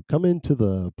to come into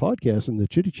the podcast in the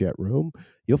chitty chat room,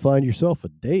 you'll find yourself a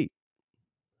date.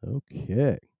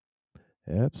 Okay,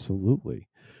 absolutely.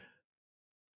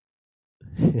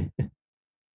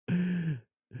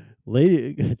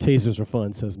 Lady tasers are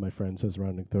fun, says my friend, says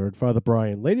Rounding Third. Father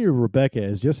Brian, Lady Rebecca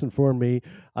has just informed me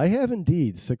I have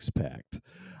indeed six packed.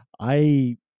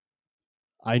 I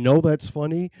I know that's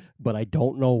funny, but I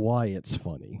don't know why it's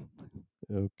funny.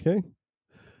 Okay.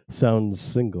 Sounds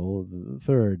single.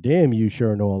 Third. Damn, you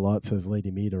sure know a lot, says Lady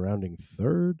Mead, rounding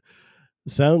third.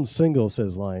 Sounds single,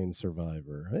 says Lion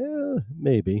Survivor.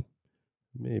 Maybe.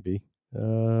 Maybe.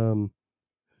 Um,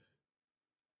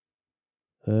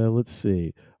 let's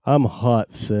see. I'm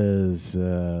hot, says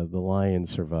the Lion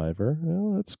Survivor.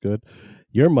 Well, that's good.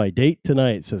 You're my date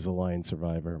tonight, says the Lion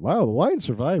Survivor. Wow, the Lion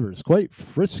Survivor is quite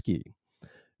frisky.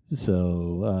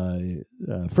 So,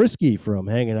 Frisky from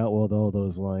hanging out with all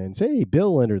those lions. Hey,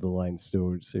 Bill entered the Lion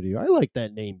Studio. I like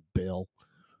that name, Bill.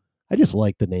 I just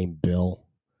like the name Bill.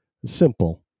 It's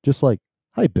simple. Just like,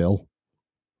 hi, Bill.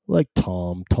 Like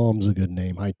Tom. Tom's a good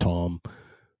name. Hi, Tom.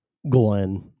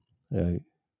 Glenn, uh,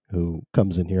 who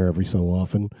comes in here every so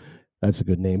often. That's a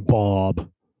good name.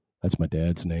 Bob. That's my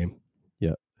dad's name.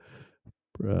 Yeah.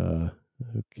 Uh,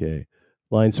 okay.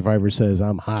 Lion Survivor says,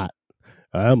 I'm hot.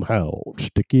 I'm hot.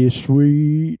 Sticky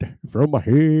sweet. From my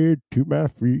head to my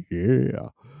feet. Yeah.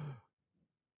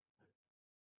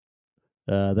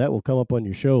 That will come up on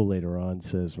your show later on,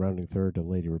 says Rounding Third to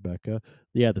Lady Rebecca.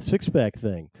 Yeah, the six pack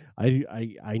thing.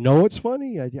 I know it's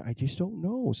funny. I just don't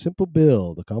know. Simple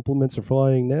Bill. The compliments are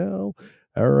flying now.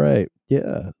 All right.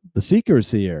 Yeah. The Seeker's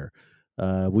here.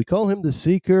 We call him the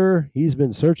Seeker. He's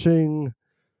been searching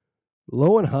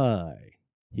low and high.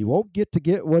 He won't get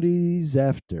what he's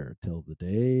after till the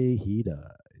day he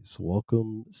dies.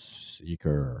 Welcome,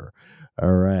 Seeker.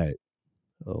 All right.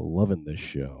 Loving this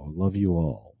show. Love you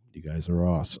all. You guys are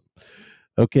awesome.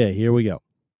 Okay, here we go.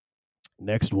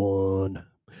 Next one.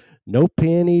 No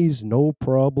panties, no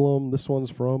problem. This one's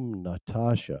from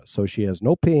Natasha. So she has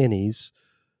no panties,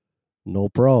 no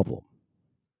problem.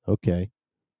 Okay.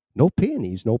 No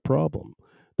panties, no problem.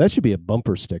 That should be a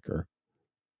bumper sticker.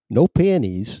 No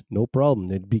panties, no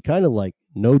problem. It'd be kind of like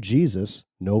no Jesus,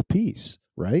 no peace,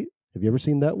 right? Have you ever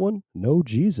seen that one? No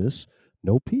Jesus,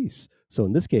 no peace. So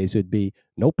in this case, it'd be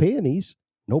no panties,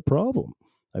 no problem.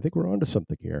 I think we're onto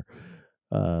something here.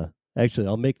 Uh, Actually,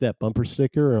 I'll make that bumper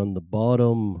sticker on the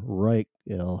bottom right.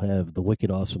 I'll have the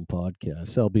Wicked Awesome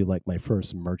Podcast. That'll be like my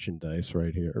first merchandise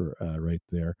right here, right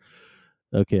there.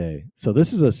 Okay, so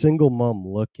this is a single mom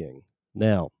looking.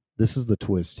 Now, this is the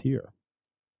twist here.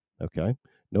 Okay,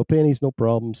 no panties, no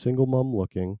problem. Single mom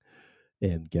looking,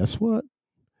 and guess what?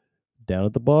 Down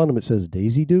at the bottom, it says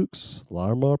Daisy Dukes,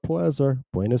 Lamar Plaza,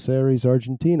 Buenos Aires,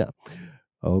 Argentina.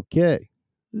 Okay,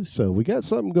 so we got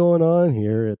something going on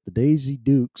here at the Daisy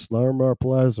Dukes, Lamar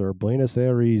Plaza, Buenos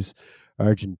Aires,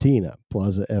 Argentina,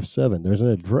 Plaza F7. There's an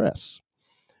address.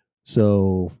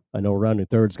 So I know rounding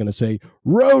third is going to say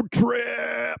road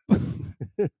trip.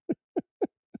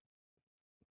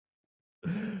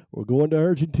 We're going to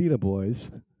Argentina,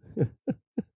 boys.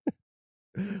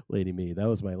 Lady Me, that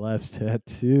was my last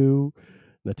tattoo.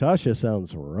 Natasha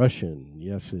sounds Russian.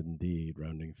 Yes, indeed.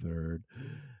 Rounding third.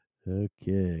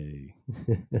 Okay.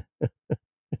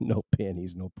 No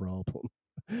panties, no problem.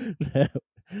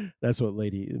 That's what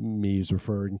Lady Me is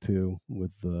referring to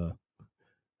with the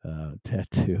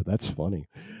tattoo. That's funny.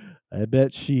 I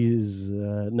bet she's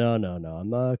no, no, no. I'm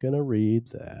not gonna read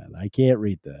that. I can't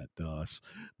read that, Doss.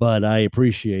 But I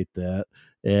appreciate that.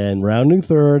 And rounding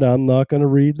third, I'm not gonna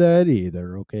read that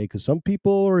either. Okay, because some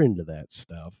people are into that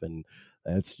stuff, and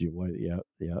what. Yeah,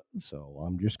 yeah. So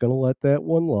I'm just gonna let that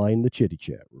one lie in the chitty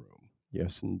chat room.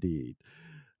 Yes, indeed.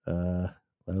 Uh,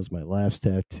 that was my last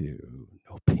tattoo.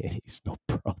 No panties, no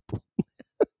problem.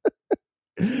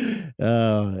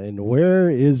 And where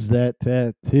is that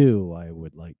tattoo? I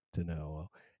would like to know.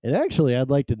 And actually, I'd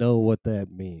like to know what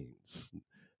that means.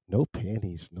 No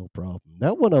panties, no problem.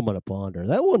 That one I'm going to ponder.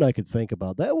 That one I could think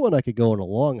about. That one I could go on a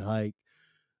long hike,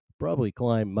 probably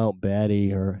climb Mount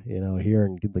Batty or, here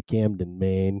in the Camden,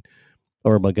 Maine,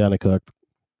 or McGonagall.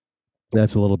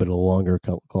 That's a little bit of a longer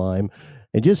climb.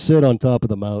 And just sit on top of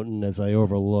the mountain as I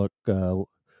overlook the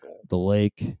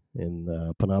lake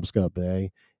in Penobscot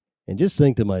Bay and just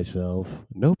think to myself,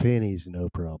 no panties, no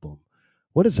problem.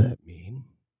 What does that mean?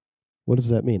 What does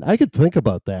that mean? I could think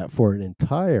about that for an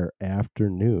entire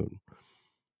afternoon.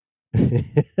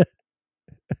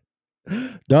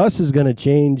 Doss is going to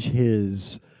change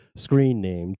his screen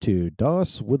name to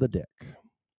Doss with a Dick.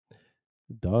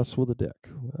 Doss with a Dick.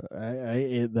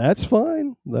 That's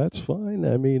fine. That's fine.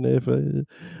 I mean,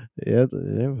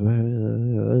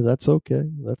 that's okay.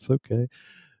 That's okay.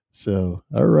 So,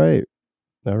 all right.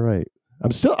 All right. I'm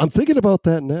thinking about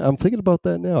that now. I'm thinking about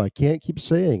that now. I can't keep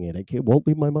saying it. It won't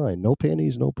leave my mind. No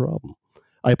panties, no problem.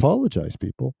 I apologize,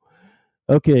 people.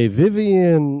 Okay,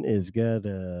 Vivian is got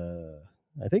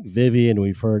I think Vivian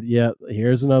we've heard. Yeah,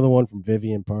 here's another one from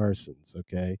Vivian Parsons,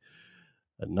 okay?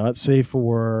 Not safe for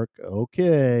work.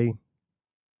 Okay.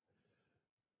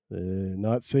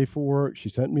 Not safe for work. She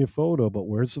sent me a photo, but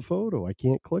where's the photo? I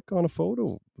can't click on a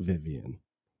photo, Vivian.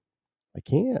 I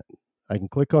can't. I can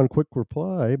click on quick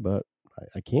reply, but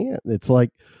I can't. It's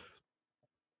like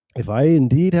if I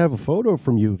indeed have a photo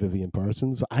from you, Vivian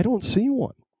Parsons, I don't see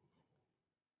one.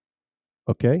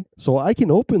 Okay. So I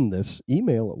can open this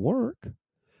email at work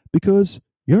because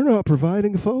you're not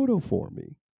providing a photo for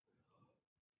me.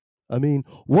 I mean,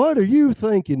 what are you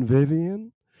thinking,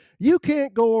 Vivian? You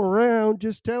can't go around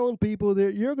just telling people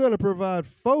that you're going to provide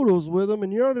photos with them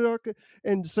and you're not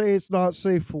and say it's not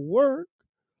safe for work.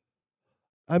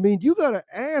 I mean, you got to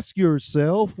ask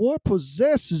yourself what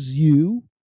possesses you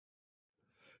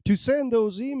to send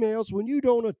those emails when you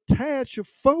don't attach a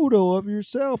photo of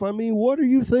yourself. I mean, what are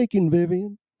you thinking,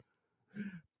 Vivian?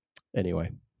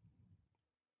 Anyway.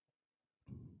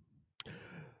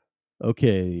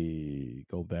 Okay,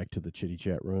 go back to the chitty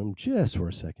chat room just for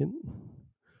a second.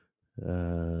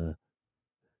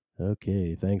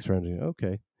 Okay, thanks for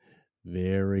okay.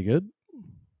 Very good.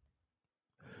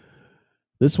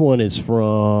 This one is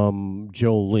from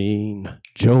Jolene.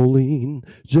 Jolene.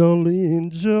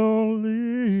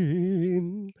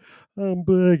 I'm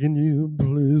begging you,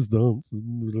 please don't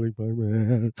like my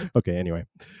man. Okay, anyway.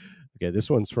 Okay, this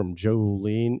one's from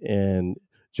Jolene. And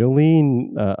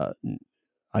Jolene,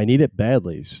 I need it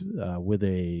badly with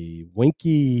a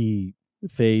winky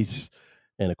face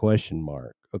and a question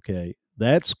mark. Okay,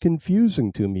 that's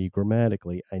confusing to me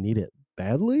grammatically. I need it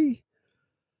badly.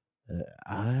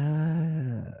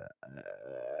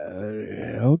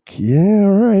 Okay,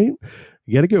 all right.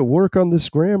 You got to get work on this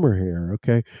grammar here.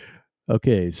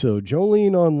 Okay. So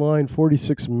Jolene online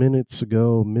 46 minutes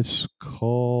ago, missed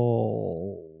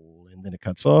call, and then it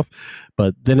cuts off.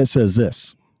 But then it says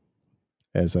this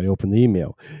as I open the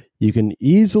email. You can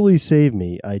easily save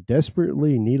me. I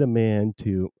desperately need a man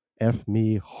to F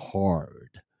me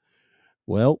hard.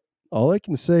 Well, all I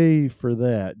can say for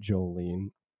that,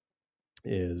 Jolene,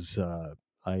 is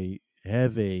I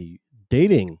have a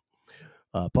dating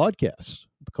podcast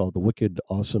called the Wicked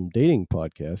Awesome Dating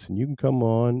Podcast, and you can come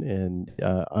on, and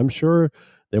I'm sure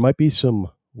there might be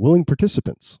some willing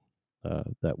participants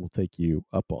that will take you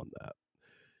up on that.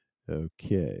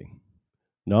 Okay.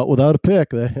 Not without a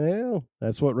pick. Hell,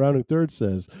 that's what rounding third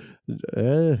says.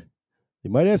 You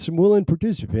might have some willing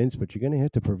participants, but you're going to have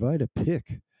to provide a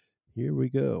pick. Here we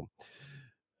go.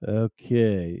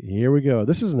 Okay, here we go.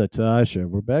 This is Natasha.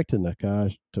 We're back to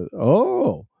Natasha.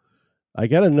 Oh, I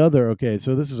got another. Okay,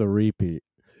 so this is a repeat,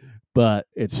 but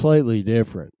it's slightly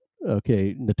different.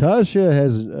 Okay, Natasha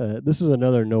has. This is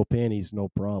another no panties, no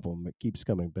problem. It keeps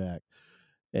coming back,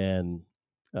 and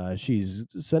she's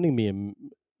sending me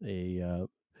a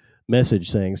message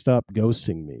saying, "Stop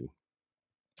ghosting me."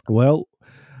 Well,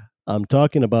 I'm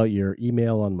talking about your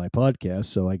email on my podcast,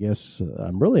 so I guess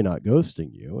I'm really not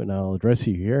ghosting you, and I'll address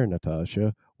you here,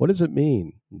 Natasha. What does it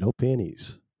mean? No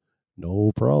panties,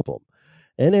 no problem.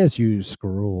 And as you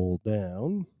scroll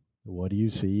down, what do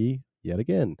you see yet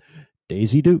again?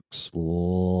 Daisy Dukes,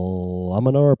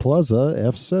 Laminar Plaza,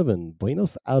 F7,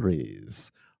 Buenos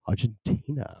Aires,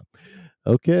 Argentina.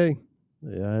 Okay.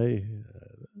 I,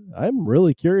 I'm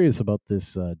really curious about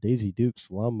this Daisy Dukes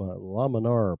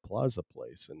Laminar Plaza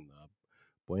place in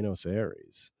Buenos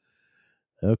Aires.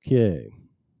 Okay.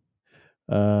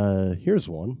 Here's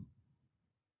one.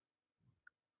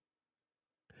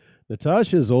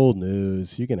 Natasha's old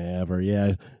news. You can have her.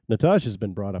 Yeah, Natasha's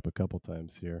been brought up a couple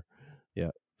times here.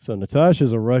 Yeah. So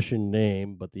Natasha's a Russian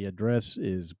name, but the address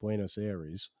is Buenos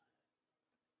Aires.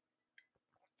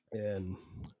 And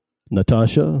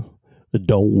Natasha,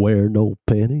 don't wear no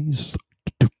panties.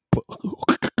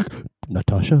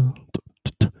 Natasha,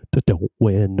 don't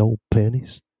wear no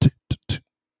panties.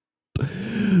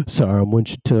 Sorry when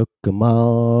she took them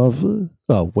off.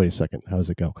 Oh, wait a second. How's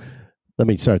it go? Let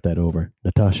me start that over.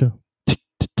 Natasha,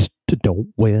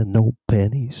 don't wear no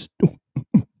panties.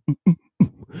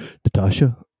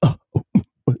 Natasha,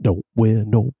 don't wear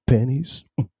no panties.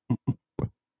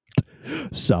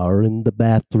 Saw her in the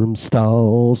bathroom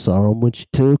stall. Saw him when she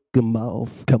took him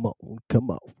off. Come on,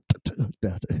 come on.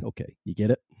 Okay, you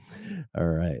get it? All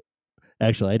right.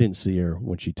 Actually, I didn't see her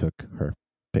when she took her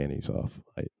panties off.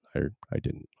 I, I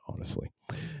didn't, honestly.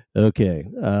 Okay.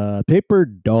 Paper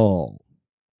doll.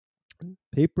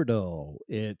 Paper doll.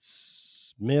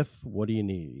 It's Smith. What do you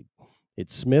need?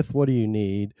 It's Smith. What do you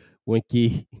need?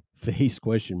 Winky face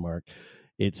question mark.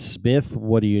 It's Smith.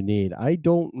 What do you need? I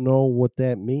don't know what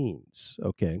that means.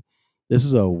 Okay. This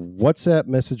is a WhatsApp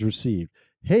message received.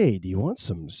 Hey, do you want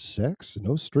some sex?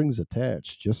 No strings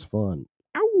attached. Just fun.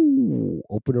 Ow!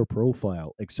 Open her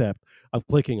profile. Except I'm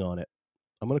clicking on it.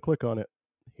 I'm going to click on it.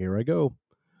 Here I go.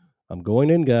 I'm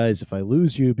going in, guys. If I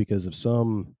lose you because of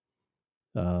some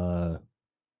uh,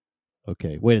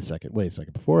 okay, wait a second. Wait a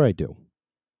second. Before I do,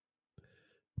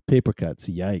 paper cuts.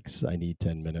 Yikes. I need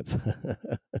 10 minutes.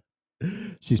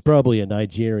 She's probably a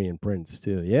Nigerian prince,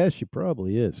 too. Yeah, she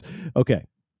probably is. Okay.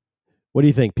 What do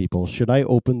you think, people? Should I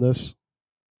open this?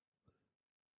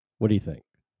 What do you think?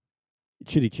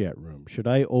 Chitty chat room. Should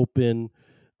I open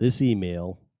this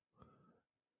email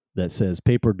that says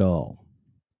paper doll?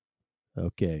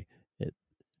 Okay. It,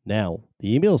 now,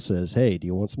 the email says, hey, do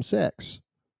you want some sex?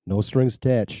 No strings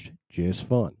attached. Just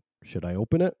fun. Should I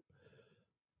open it?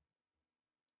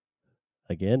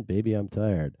 Again, baby, I'm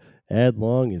tired. Add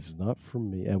long is not for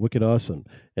me. Wicked awesome.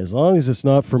 As long as it's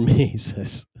not for me,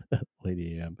 says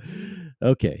Lady M.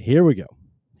 Okay, here we go.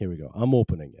 Here we go. I'm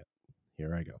opening it.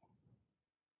 Here I go.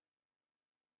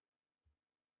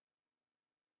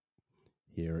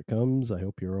 Here it comes. I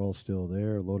hope you're all still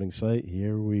there. Loading site.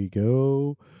 Here we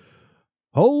go.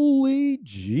 Holy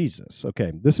Jesus.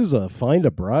 Okay, this is a Find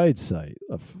a Bride site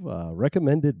of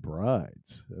recommended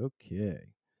brides. Okay.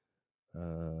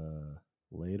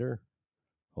 Later.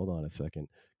 Hold on a second.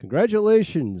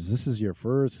 Congratulations. This is your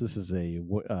first. This is a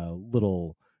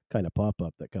little kind of pop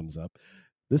up that comes up.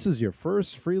 This is your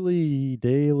first freely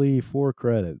daily 4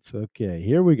 credits. Okay,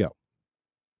 here we go.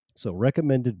 So,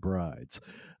 recommended brides.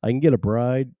 I can get a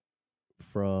bride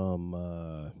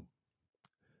from,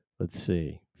 let's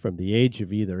see, from the age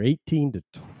of either 18 to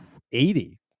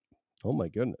 80. Oh, my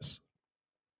goodness.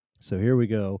 So, here we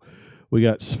go. We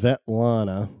got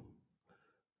Svetlana.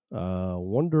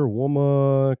 Wonder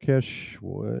Woman, Kesh.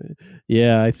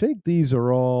 Yeah, I think these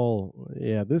are all.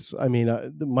 Yeah, this. I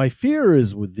mean, my fear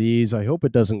is with these. I hope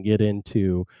it doesn't get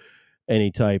into any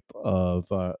type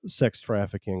of sex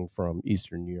trafficking from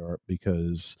Eastern Europe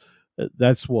because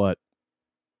that's what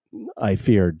I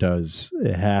fear does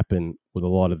happen with a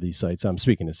lot of these sites. I'm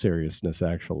speaking of seriousness,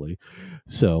 actually.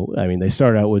 So, I mean, they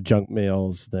start out with junk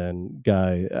mails, then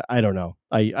guy. I don't know.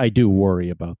 I do worry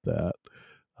about that.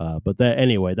 But that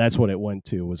anyway, that's what it went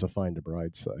to was a Find a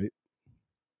Bride site.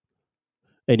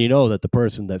 And you know that the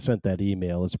person that sent that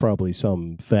email is probably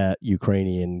some fat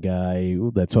Ukrainian guy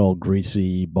that's all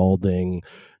greasy, balding,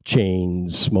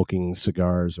 chains, smoking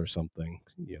cigars or something,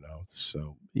 you know.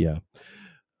 So yeah.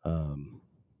 Um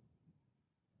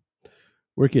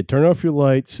Wicked, turn off your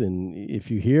lights and if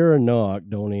you hear a knock,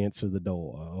 don't answer the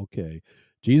door. Okay.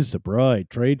 Jesus a bride,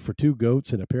 trade for 2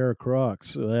 goats and a pair of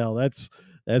Crocs. Well, that's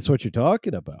what you're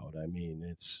talking about. I mean,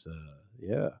 it's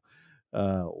yeah.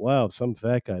 Wow, some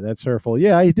fat guy. That's hurtful.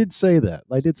 Yeah, I did say that.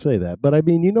 I did say that. But I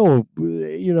mean,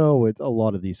 a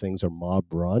lot of these things are mob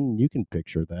run. You can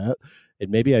picture that. And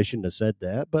maybe I shouldn't have said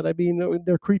that. But I mean,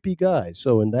 they're creepy guys.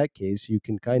 So in that case, you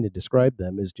can kind of describe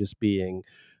them as just being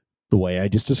the way I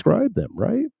just described them,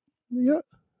 right? Yeah.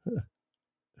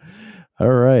 All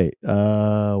right.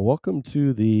 Welcome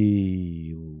to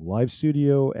the live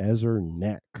studio, Azur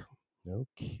Neck.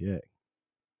 Okay.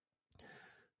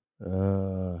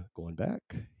 Going back.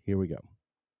 Here we go.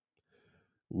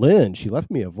 Lynn, she left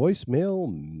me a voicemail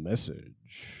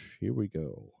message. Here we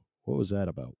go. What was that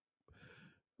about?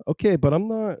 Okay, but I'm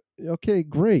not. Okay,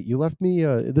 great. You left me.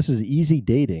 This is easy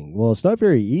dating. Well, it's not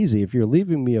very easy if you're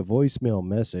leaving me a voicemail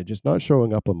message. It's not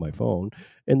showing up on my phone,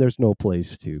 and there's no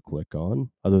place to click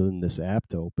on other than this app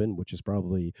to open, which is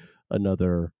probably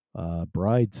another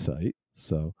bride site.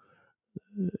 So,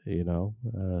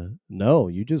 no,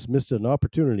 you just missed an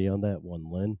opportunity on that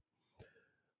one, Lynn.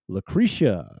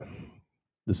 Lucretia.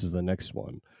 This is the next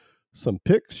one. Some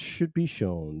pics should be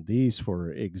shown. These,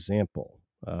 for example.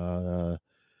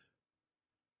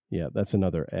 Yeah, that's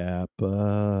another app.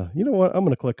 You know what? I'm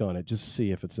going to click on it just to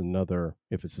see if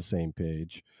if it's the same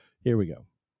page. Here we go.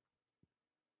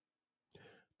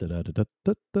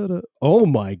 Da-da-da-da-da-da-da. Oh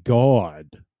my God.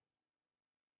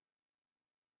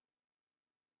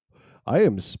 I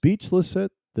am speechless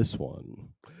at this one.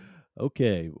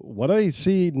 Okay, what I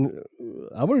see,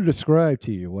 I'm going to describe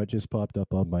to you what just popped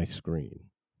up on my screen.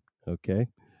 Okay.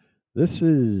 This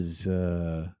is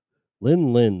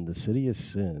Lin Lin, the City of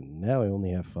Sin. Now I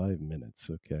only have 5 minutes.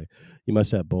 Okay. You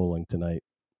must have bowling tonight,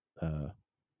 uh,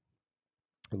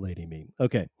 Lady Me.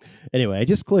 Okay. Anyway, I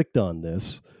just clicked on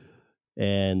this,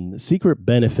 and Secret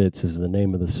Benefits is the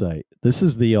name of the site. This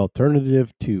is the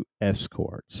alternative to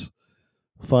escorts.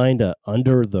 Find a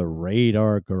under the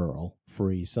radar girl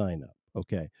free sign up.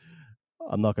 Okay.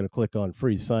 I'm not going to click on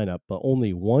free sign up, but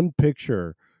only one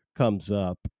picture comes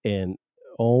up, and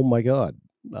oh my God.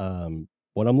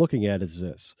 What I'm looking at is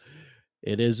this.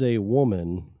 It is a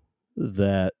woman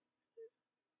that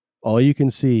all you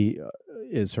can see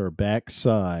is her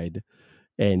backside,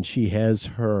 and she has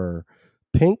her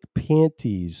pink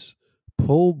panties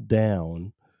pulled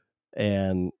down,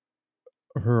 and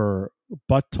her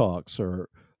buttocks are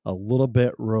a little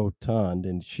bit rotund,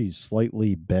 and she's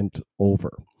slightly bent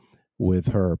over with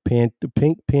her pink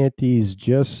panties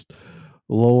just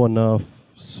low enough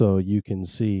so you can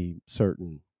see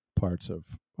certain parts of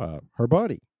her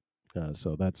body.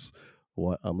 So that's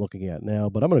what I'm looking at now.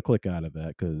 But I'm going to click out of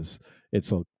that because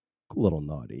it's a little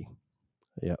naughty.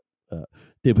 Yeah. Uh,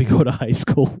 did we go to high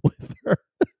school with her?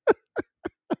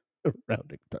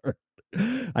 Rounding third.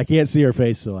 I can't see her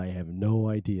face, so I have no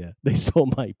idea. They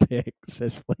stole my pic,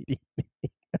 says Lady.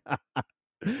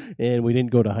 And we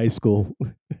didn't go to high school.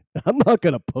 I'm not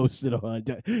going to post it on.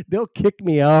 They'll kick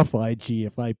me off IG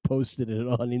if I posted it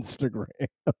on Instagram.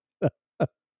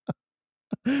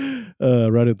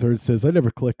 Rounding third says, I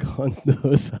never click on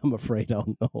those. I'm afraid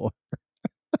I'll know.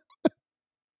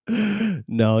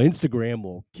 No, Instagram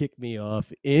will kick me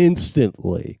off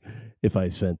instantly if I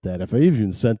sent that. If I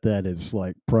even sent that as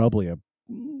like probably a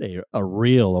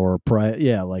reel or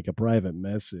like a private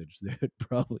message, they'd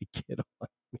probably get on.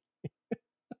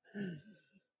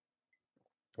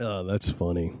 Oh, that's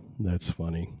funny. That's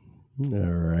funny. All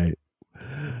right.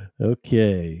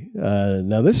 Okay.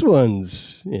 Now this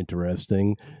one's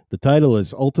interesting. The title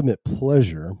is Ultimate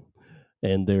Pleasure,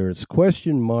 and there's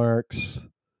question marks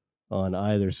on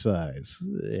either side,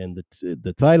 and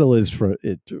the title is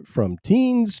from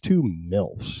teens to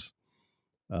milfs.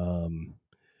 Um,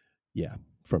 yeah,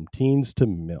 from teens to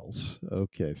milfs.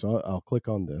 Okay, so I'll click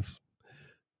on this.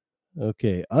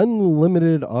 Okay,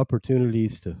 unlimited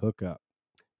opportunities to hook up.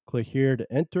 Click here to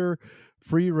enter.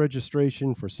 Free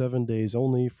registration for 7 days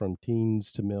only from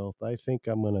teens to milf. I think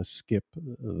I'm gonna skip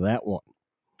that one,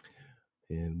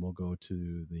 and we'll go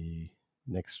to the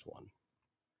next one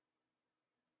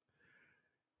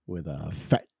with a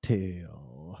fat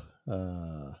tail.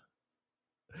 I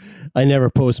never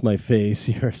post my face.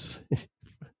 Yours.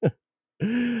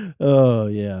 Oh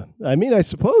yeah. I mean, I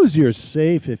suppose you're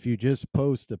safe if you just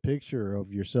post a picture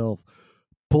of yourself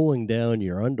pulling down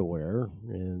your underwear,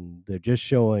 and they're just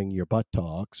showing your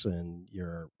buttocks and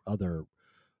your other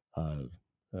uh,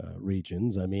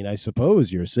 regions. I mean, I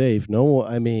suppose you're safe. No,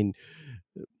 I mean,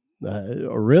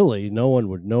 really, no one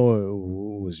would know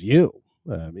it was you.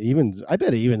 Even I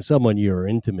bet even someone you're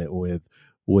intimate with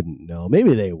wouldn't know.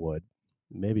 Maybe they would.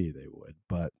 Maybe they would.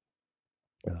 But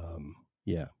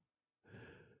yeah.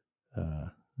 Uh,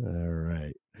 all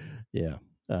right. Yeah.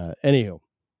 Anyhow,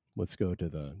 let's go to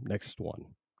the next one.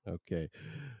 Okay.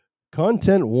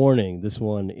 Content warning. This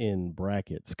one in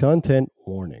brackets. Content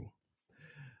warning.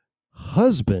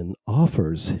 Husband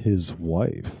offers his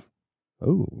wife.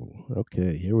 Oh,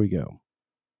 okay. Here we go.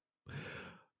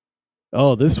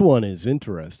 Oh, this one is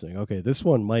interesting. Okay, this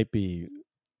one might be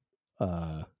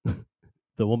uh,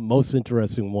 the most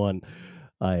interesting one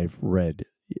I've read.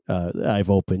 I've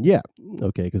opened. Yeah.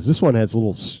 Okay, because this one has a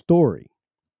little story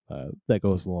that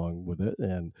goes along with it,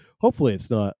 and hopefully it's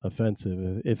not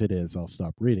offensive. If it is, I'll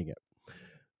stop reading it.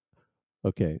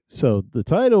 Okay, so the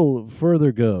title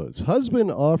further goes: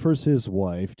 Husband offers his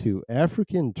wife to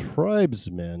African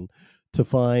tribesmen to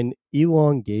find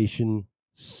elongation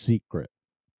secret.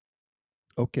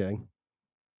 Okay,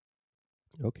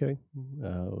 okay,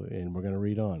 and we're going to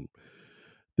read on.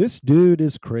 This dude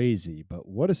is crazy, but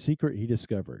what a secret he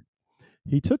discovered.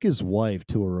 He took his wife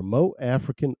to a remote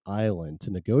African island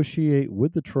to negotiate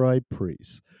with the tribe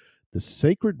priests the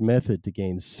sacred method to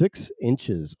gain 6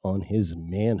 inches on his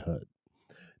manhood.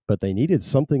 But they needed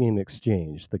something in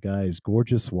exchange, the guy's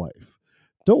gorgeous wife.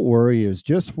 Don't worry, it was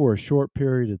just for a short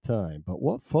period of time, but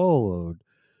what followed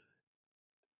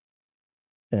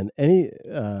and any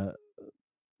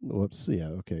whoops, yeah,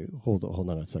 okay, hold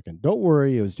on a second. Don't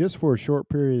worry, it was just for a short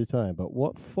period of time, but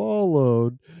what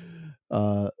followed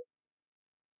uh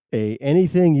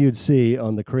anything you'd see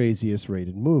on the craziest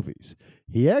rated movies.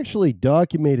 He actually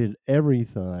documented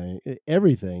everything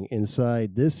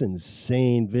inside this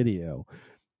insane video,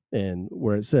 and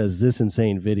where it says this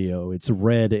insane video, it's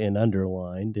red and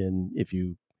underlined. And if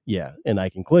you, yeah, and I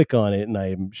can click on it, and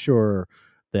I'm sure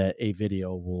that a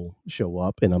video will show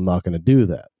up, and I'm not going to do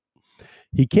that.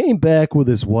 He came back with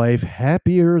his wife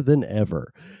happier than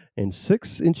ever and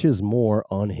 6 inches more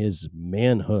on his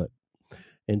manhood,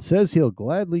 and says he'll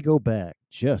gladly go back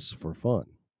just for fun.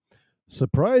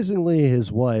 Surprisingly,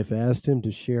 his wife asked him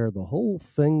to share the whole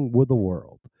thing with the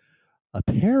world.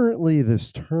 Apparently,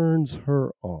 this turns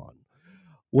her on.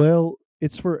 Well,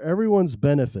 it's for everyone's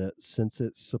benefit since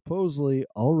it supposedly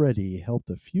already helped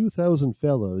a few thousand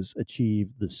fellows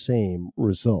achieve the same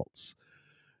results.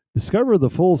 Discover the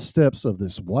full steps of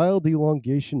this wild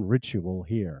elongation ritual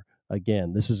here.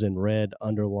 Again, this is in red,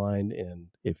 underlined, and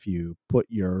if you put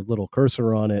your little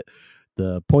cursor on it,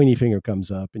 the pointy finger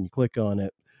comes up and you click on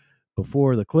it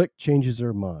before the click changes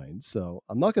her mind. So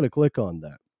I'm not going to click on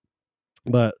that.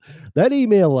 But that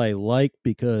email I like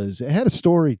because it had a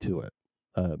story to it.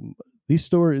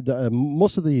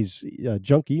 Most of these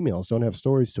junk emails don't have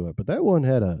stories to it, but that one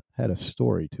had a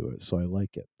story to it, so I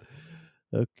like it.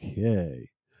 Okay.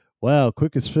 Wow,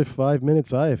 quickest 5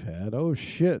 minutes I've had. Oh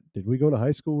shit! Did we go to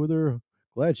high school with her?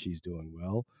 Glad she's doing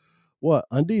well. What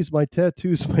undies? My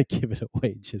tattoos might give it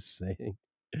away. Just saying.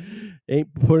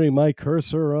 Ain't putting my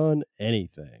cursor on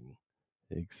anything.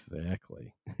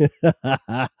 Exactly.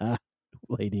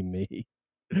 Lady Me.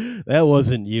 That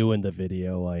wasn't you in the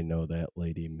video. I know that,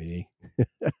 Lady Me.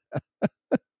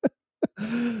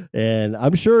 And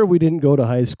I'm sure we didn't go to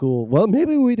high school. Well,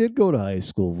 maybe we did go to high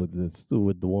school with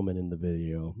the woman in the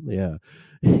video. Yeah.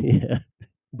 Yeah.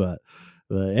 But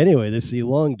anyway, this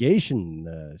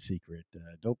elongation secret.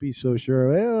 Don't be so sure.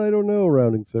 Well, I don't know.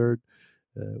 Rounding third.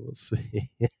 We'll see.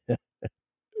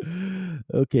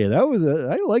 Okay, that was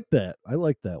I like that. I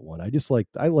like that one. I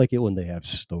like it when they have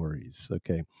stories.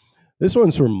 Okay. This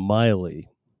one's from Miley.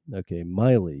 Okay,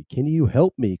 Miley, can you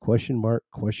help me? Question mark,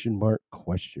 question mark,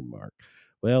 question mark.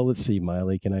 Well, let's see,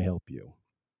 Miley, can I help you?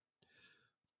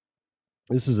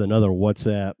 This is another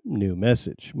WhatsApp new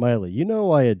message. Miley, you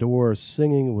know I adore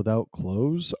singing without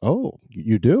clothes. Oh,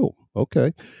 you do?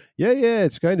 Okay. Yeah, yeah,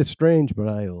 it's kind of strange, but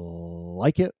I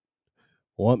like it.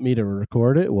 Want me to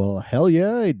record it? Well, hell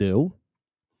yeah, I do.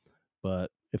 But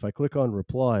if I click on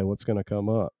reply, what's going to come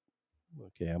up?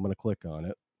 Okay, I'm going to click on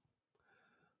it.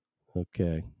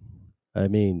 Okay. I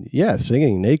mean, yeah,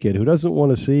 singing naked. Who doesn't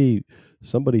want to see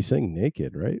somebody sing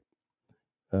naked, right?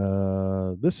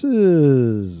 This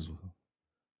is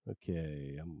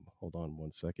okay. Hold on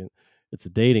one second. It's a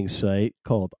dating site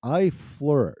called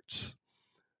iFlirt,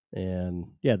 and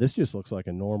yeah, this just looks like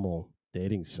a normal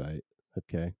dating site.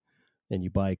 Okay, and you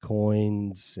buy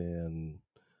coins, and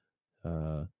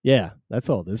yeah, that's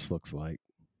all this looks like.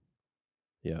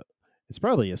 Yeah, it's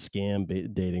probably a scam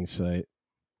dating site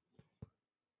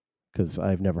because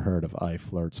I've never heard of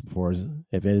iFlirts before.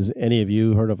 Has any of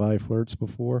you heard of iFlirts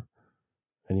before?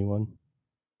 Anyone?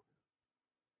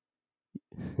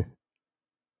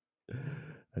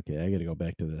 Okay, I got to go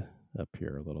back to the up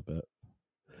here a little bit.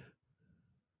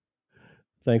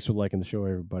 Thanks for liking the show,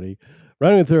 everybody.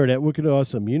 Rounding third at Wicked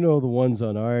Awesome. You know the ones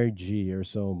on RG are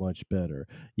so much better.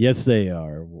 Yes, they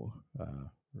are.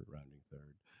 Rounding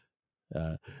third.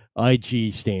 Uh,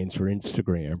 IG stands for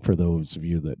Instagram, for those of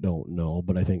you that don't know,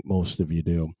 but I think most of you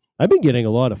do. I've been getting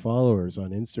a lot of followers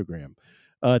on Instagram.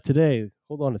 Today,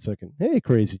 hold on a second. Hey,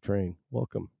 Crazy Train,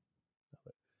 welcome.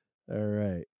 All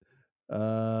right.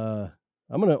 Uh,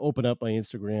 I'm going to open up my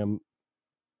Instagram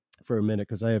for a minute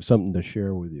because I have something to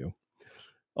share with you.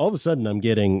 All of a sudden, I'm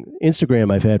getting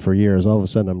Instagram I've had for years. All of a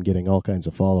sudden, I'm getting all kinds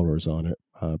of followers on it,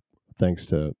 thanks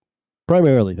to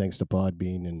primarily thanks to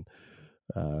Podbean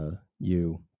and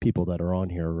you people that are on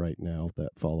here right now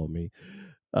that follow me.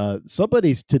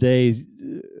 Somebody's today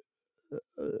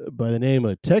by the name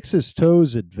of Texas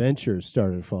Toes Adventures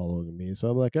started following me, so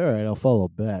I'm like, all right, I'll follow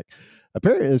back.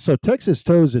 Apparently, so Texas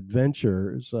Toes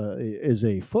Adventures is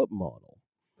a foot model.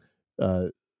 Uh,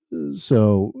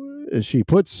 so she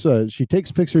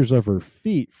takes pictures of her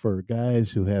feet for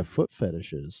guys who have foot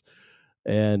fetishes,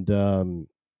 and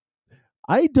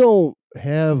I don't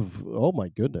have. Oh my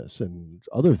goodness, and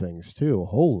other things too.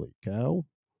 Holy cow!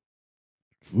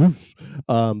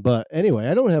 But anyway,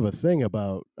 I don't have a thing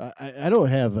about. I don't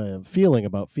have a feeling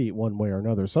about feet one way or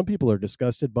another. Some people are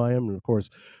disgusted by them, and of course,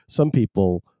 some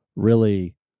people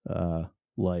really uh,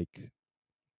 like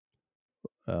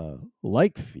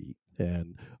like feet.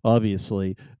 And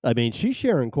obviously, I mean, she's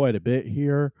sharing quite a bit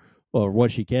here, or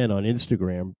what she can on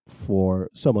Instagram for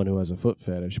someone who has a foot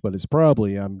fetish. But it's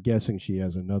probably, I'm guessing, she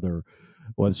has another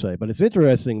website. But it's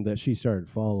interesting that she started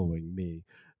following me.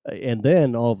 And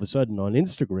then all of a sudden on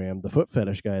Instagram, the foot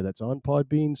fetish guy that's on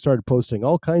Podbean started posting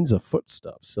all kinds of foot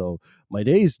stuff. So my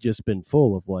day's just been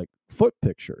full of like foot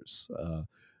pictures.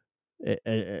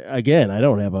 Again, I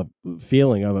don't have a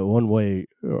feeling of it one way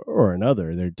or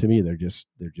another. They're to me, they're just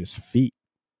feet.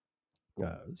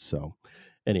 So,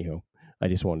 anyhow, I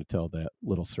just want to tell that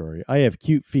little story. I have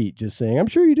cute feet. Just saying. I'm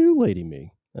sure you do, Lady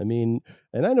Me. I mean,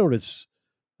 and I notice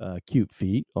cute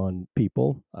feet on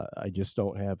people. I just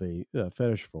don't have a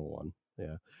fetish for one.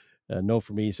 Yeah. No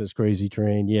for me, says Crazy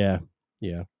Train. Yeah,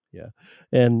 yeah, yeah.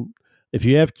 And if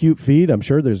you have cute feet, I'm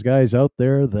sure there's guys out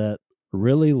there that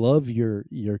really love your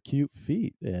cute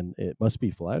feet, and it must be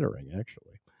flattering,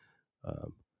 actually.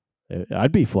 Um,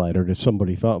 I'd be flattered if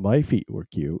somebody thought my feet were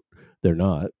cute. They're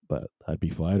not, but I'd be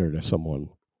flattered if someone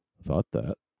thought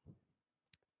that.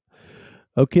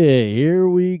 Okay, here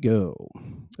we go.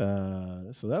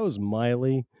 So that was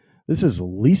Miley. This is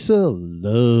Lisa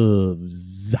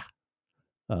Loves.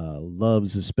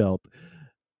 Loves is spelled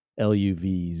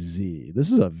Luvz.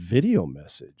 This is a video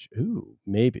message. Ooh,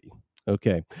 maybe.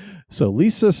 Okay. So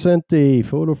Lisa sent a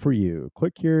photo for you.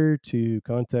 Click here to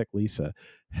contact Lisa.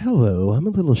 Hello, I'm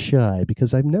a little shy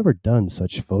because I've never done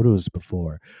such photos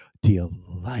before. Do you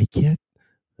like it?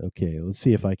 Okay, let's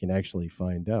see if I can actually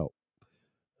find out.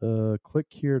 Click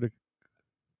here to.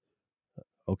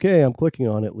 Okay, I'm clicking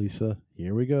on it, Lisa.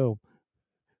 Here we go.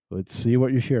 Let's see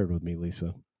what you shared with me,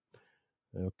 Lisa.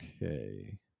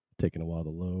 Okay. Taking a while to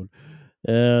load.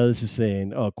 This is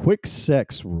saying, oh, quick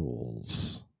sex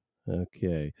rules.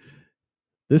 Okay.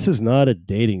 This is not a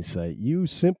dating site. You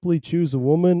simply choose a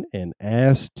woman and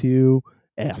ask to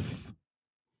F.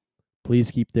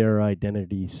 Please keep their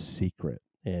identity secret.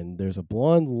 And there's a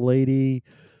blonde lady,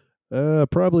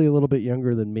 probably a little bit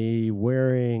younger than me,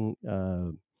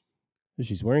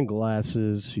 she's wearing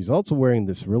glasses. She's also wearing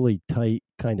this really tight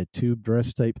kind of tube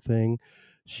dress type thing.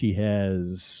 She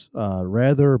has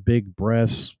rather big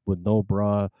breasts with no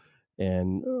bra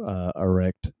and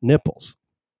erect nipples.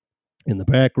 In the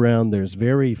background, there's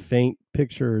very faint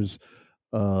pictures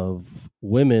of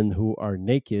women who are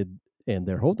naked and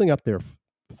they're holding up their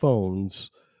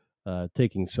phones,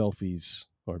 taking selfies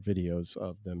or videos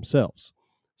of themselves.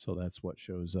 So that's what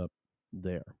shows up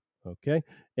there. Okay.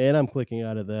 And I'm clicking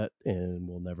out of that and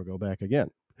we'll never go back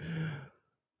again.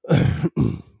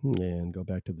 And go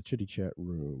back to the chitty chat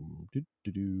room.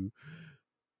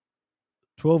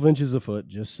 12 inches a foot,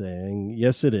 just saying.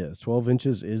 Yes, it is. 12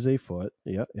 inches is a foot.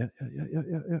 Yeah, yeah, yeah, yeah, yeah,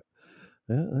 yeah, yeah.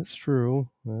 Yeah, that's true.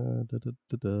 Da, da,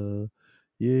 da, da.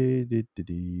 Yeah,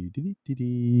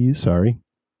 sorry.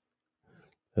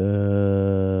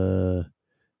 Uh,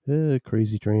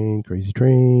 crazy train, crazy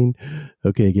train.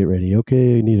 Okay, get ready.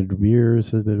 Okay, needed a beer.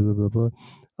 Says blah, blah, blah, blah.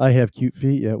 I have cute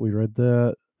feet. Yeah, we read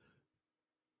that.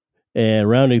 And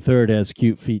Rounding Third has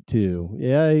cute feet too.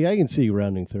 Yeah, I can see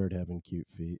Rounding Third having cute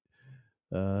feet.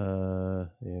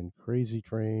 And Crazy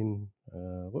Train.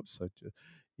 Whoops.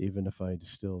 Even if I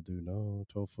still do know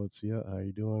 12 foots. Yeah, how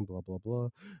you doing? Blah, blah, blah.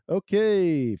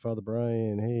 Okay, Father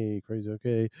Brian. Hey, crazy.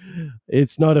 Okay.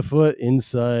 It's not a foot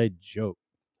inside joke,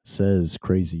 says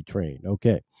Crazy Train.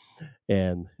 Okay.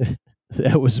 And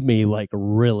that was me like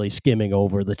really skimming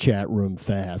over the chat room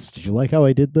fast. Did you like how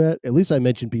I did that? At least I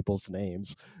mentioned people's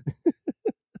names.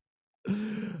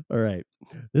 All right.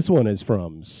 This one is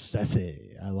from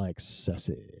Sassy. I like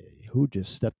Sassy. Who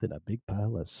just stepped in a big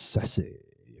pile of Sassy?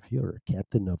 If you're a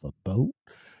captain of a boat,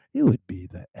 it would be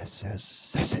the SS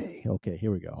Sassy. Okay,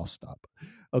 here we go. I'll stop.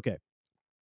 Okay.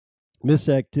 Missed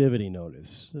activity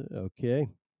notice. Okay.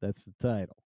 That's the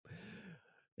title.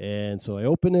 And so I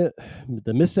open it.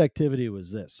 The missed activity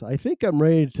was this. I think I'm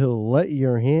ready to let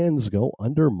your hands go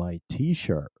under my t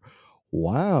shirt.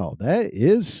 Wow, that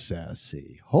is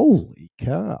sassy. Holy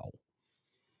cow.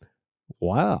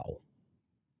 Wow.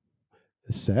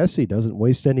 Sassy doesn't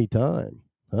waste any time,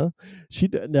 huh?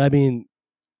 I mean,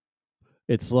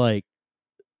 it's like,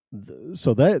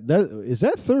 so that is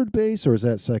that third base or is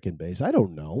that second base? I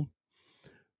don't know.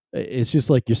 It's just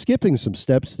like you're skipping some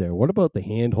steps there. What about the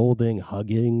hand holding,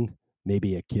 hugging,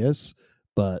 maybe a kiss?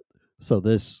 But so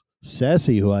this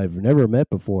Sassy, who I've never met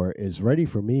before, is ready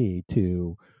for me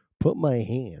to put my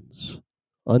hands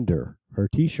under her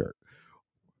t-shirt.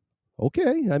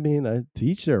 Okay, I mean, to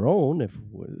each their own. If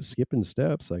skipping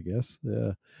steps, I guess.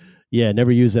 Yeah.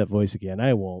 Never use that voice again.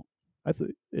 I won't.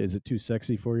 Is it too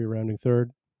sexy for you, rounding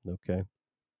third? Okay.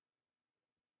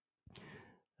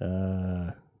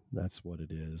 Uh, that's what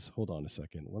it is. Hold on a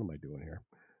second. What am I doing here?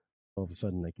 All of a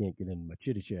sudden, I can't get in my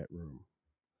chitty chat room.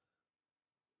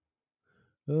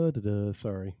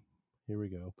 Sorry. Here we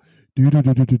go.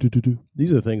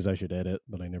 These are the things I should edit,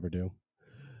 but I never do.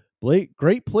 Blake,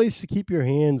 great place to keep your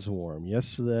hands warm.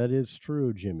 Yes, that is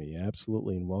true, Jimmy.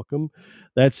 Absolutely, and welcome.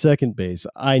 That's second base.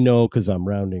 I know because I'm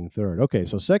rounding third. Okay,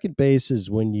 so second base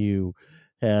is when you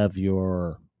have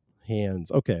your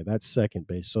hands. Okay, that's second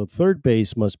base. So third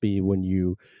base must be when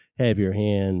you have your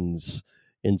hands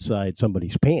inside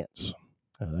somebody's pants.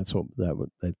 That's what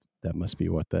that must be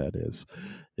what that is.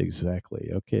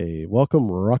 Exactly. Okay, welcome,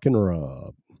 Rock and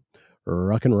Rob.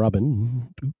 Rock and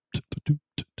Robin.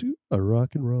 A Rock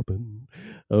and Robin.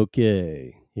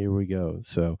 Okay, here we go.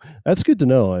 So that's good to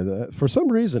know. For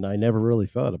some reason, I never really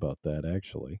thought about that,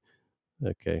 actually.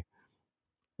 Okay.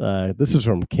 This is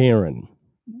from Karen.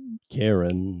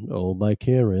 Karen, oh my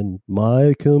Karen,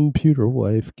 my computer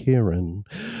wife, Karen.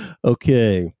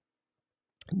 Okay,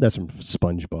 that's from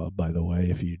SpongeBob, by the way,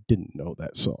 if you didn't know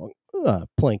that song.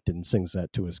 Plankton sings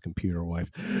that to his computer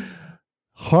wife.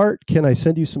 Heart, can I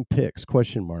send you some pics?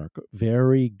 Question mark.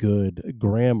 Very good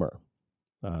grammar.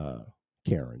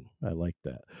 Karen, I like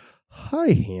that.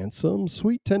 Hi, handsome.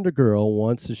 Sweet tender girl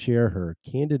wants to share her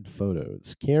candid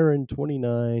photos. Karen,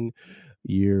 29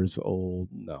 years old.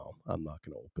 No, I'm not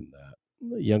going to open that.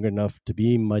 Young enough to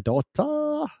be my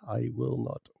daughter. I will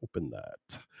not open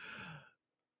that.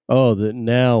 Oh,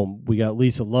 now we got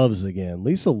Lisa Loves again.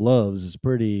 Lisa Loves is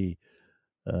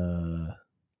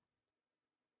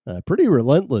uh, pretty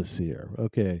relentless here.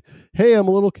 Okay. Hey, I'm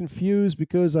a little confused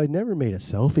because I never made a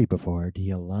selfie before. Do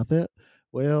you love it?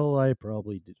 Well, I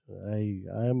probably did.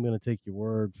 I'm going to take your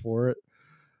word for it.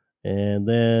 And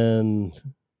then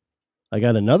I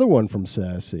got another one from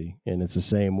Sassy, and it's the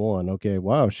same one. Okay.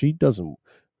 Wow. She doesn't,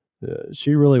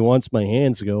 she really wants my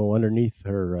hands to go underneath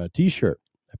her t shirt,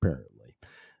 apparently.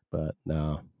 But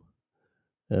no.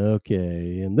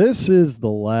 Okay. And this is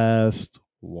the last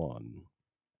one.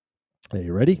 Are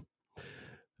you ready?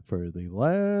 For the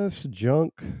last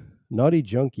naughty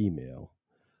junk email.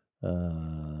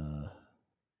 Uh,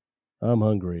 I'm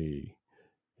hungry.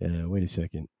 Wait a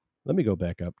second. Let me go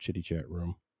back up, Chitty Chat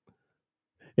Room.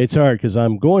 It's hard because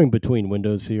I'm going between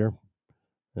windows here.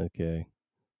 Okay.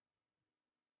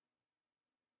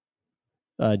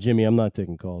 Jimmy, I'm not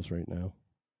taking calls right now.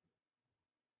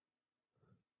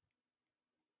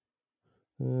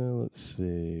 Let's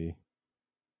see.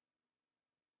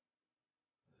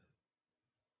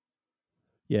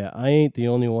 Yeah, I ain't the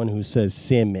only one who says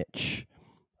sandwich.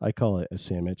 I call it a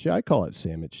sandwich. Yeah, I call it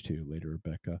sandwich too, Lady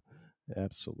Rebecca.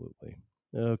 Absolutely.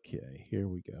 Okay, here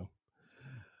we go.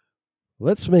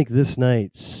 Let's make this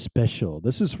night special.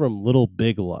 This is from Little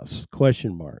Big Lust,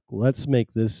 question mark. Let's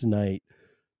make this night,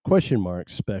 question mark,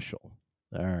 special.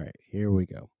 All right, here we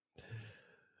go.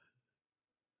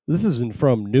 This is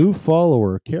from new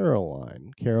follower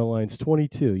Caroline. Caroline's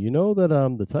 22. You know that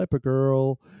I'm the type of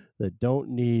girl that don't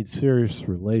need serious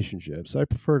relationships. I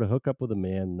prefer to hook up with a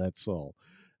man, that's all.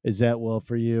 Is that well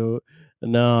for you?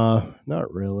 No,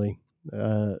 not really.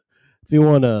 If you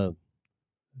want to,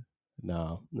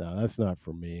 no, that's not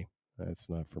for me. That's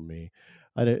not for me.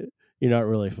 You're not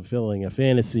really fulfilling a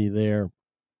fantasy there.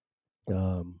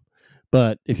 Um,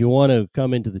 but if you want to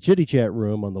come into the chitty chat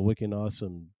room on the Wicked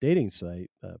Awesome dating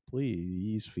site,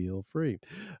 please feel free.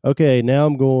 Okay, now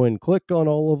I'm going click on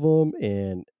all of them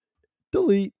and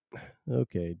delete.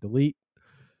 Okay, delete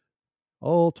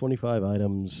all 25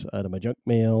 items out of my junk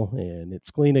mail and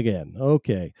it's clean again.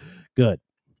 Okay, good.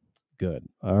 Good.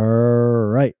 All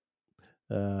right.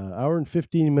 Hour and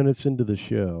 15 minutes into the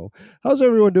show. How's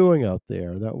everyone doing out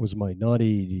there? That was my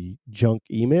naughty junk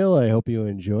email. I hope you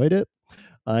enjoyed it.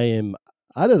 I am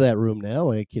out of that room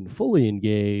now. I can fully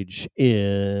engage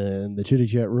in the chitty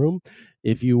chat room.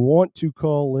 If you want to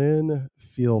call in,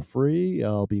 feel free.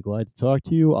 I'll be glad to talk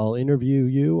to you. I'll interview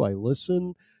you. I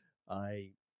listen.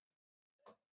 I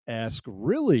ask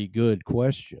really good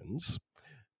questions,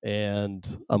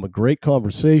 and I'm a great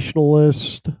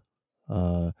conversationalist.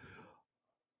 Uh,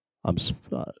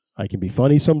 I can be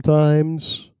funny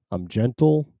sometimes. I'm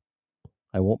gentle.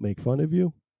 I won't make fun of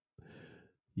you.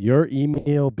 Your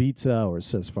email beats ours,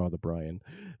 says Father Brian.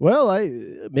 Well, I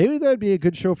maybe that'd be a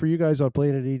good show for you guys on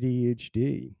Planet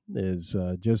ADHD. Is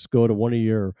just go to one of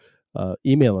your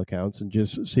email accounts and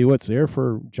just see what's there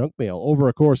for junk mail over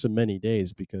a course of many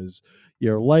days, because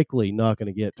you're likely not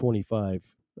going to get 25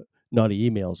 naughty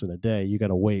emails in a day. You got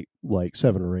to wait like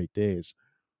 7 or 8 days.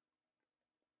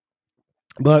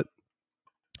 But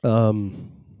I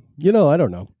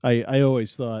don't know. I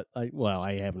always thought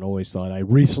I haven't always thought. I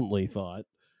recently thought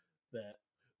that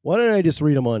why don't I just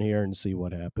read them on here and see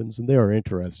what happens? And they are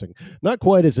interesting. Not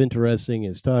quite as interesting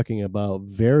as talking about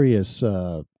various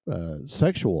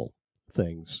sexual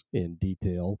things in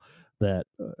detail. That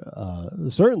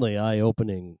certainly eye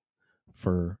opening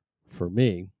for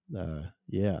me.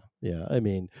 Yeah. I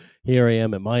mean, here I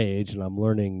am at my age, and I'm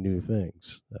learning new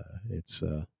things. It's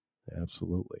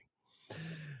absolutely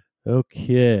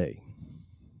okay.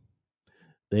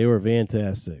 They were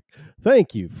fantastic.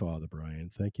 Thank you, Father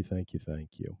Brian. Thank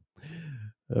you.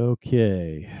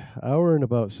 Okay, hour and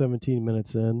about 17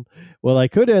 minutes in. Well, I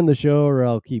could end the show, or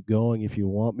I'll keep going if you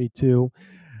want me to.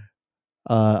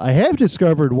 I have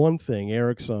discovered one thing.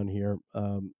 Eric's on here.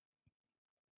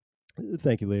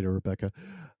 Thank you later, Rebecca.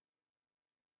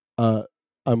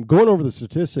 I'm going over the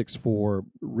statistics for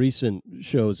recent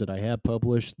shows that I have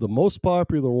published. The most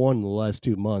popular one in the last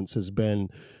 2 months has been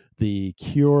the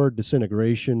Cure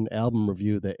Disintegration album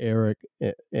review that Eric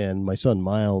and my son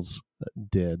Miles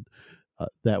did.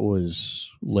 That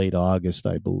was late August,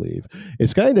 I believe.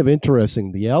 It's kind of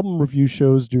interesting. The album review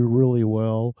shows do really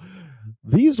well.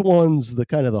 These ones, the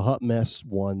kind of the hot mess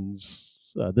ones,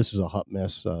 this is a hot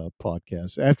mess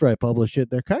podcast. After I publish it,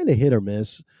 they're kind of hit or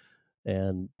miss,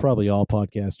 and probably all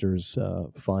podcasters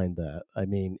find that. I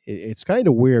mean, it's kind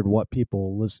of weird what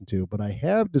people listen to, but I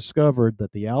have discovered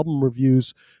that the album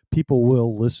reviews people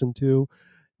will listen to.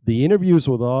 The interviews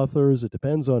with authors, it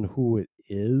depends on who it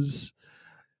is.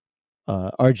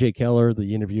 RJ Keller,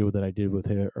 the interview that I did with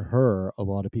her, a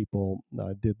lot of people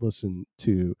did listen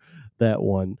to that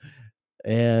one.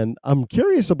 And I'm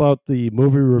curious about the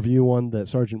movie review one that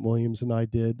Sergeant Williams and I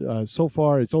did. So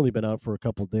far, it's only been out for a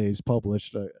couple days,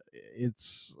 published.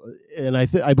 And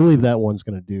I believe that one's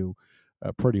going to do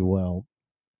pretty well.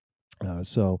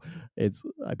 So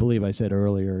I believe I said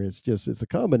earlier, it's a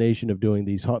combination of doing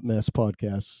these hot mess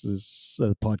podcasts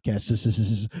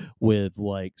with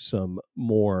like some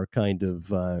more kind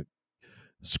of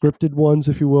scripted ones,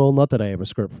 if you will. Not that I have a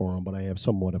script for them, but I have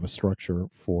somewhat of a structure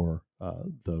for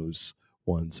those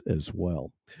ones as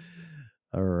well.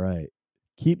 All right.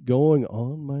 Keep going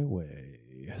on my way,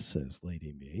 says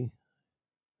Lady Me.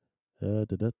 Da,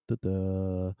 da, da,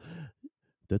 da.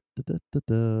 Da, da, da, da,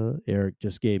 da. Eric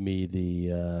just gave me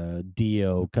the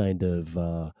Dio kind of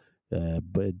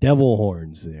devil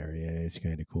horns there. Yeah, it's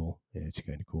kind of cool.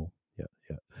 Yeah.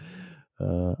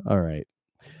 All right.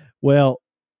 Well,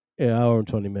 an hour and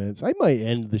 20 minutes. I might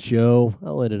end the show.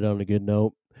 I'll end it on a good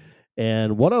note.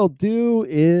 And what I'll do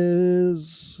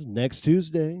is next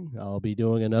Tuesday, I'll be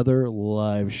doing another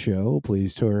live show.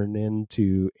 Please turn in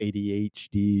to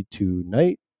ADHD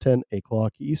tonight, 10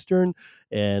 o'clock Eastern.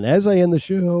 And as I end the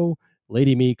show,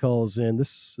 Lady Me calls in.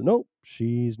 Nope,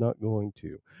 she's not going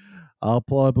to. I'll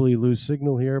probably lose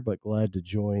signal here, but glad to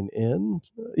join in.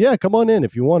 Yeah, come on in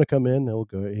if you want to come in. Oh,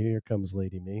 go. Here comes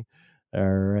Lady Me. All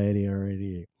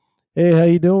righty. Hey, how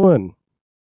you doing,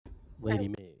 Lady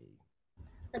Me?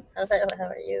 Hello, how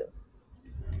are you?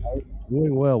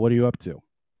 Doing well. What are you up to?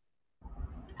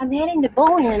 I'm heading to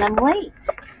bowling and I'm late.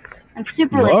 I'm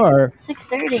super You late. are.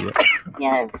 6:30.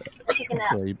 Yeah. Yes, I took a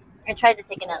nap. Yeah, I tried to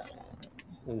take a nap.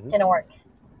 mhm. Didn't work.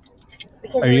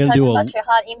 Because Are you you were gonna talking do a? about your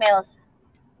hot emails.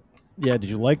 Yeah. Did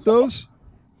you like those?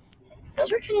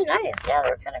 Those were kind of nice. Yeah, they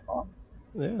were kind of cool.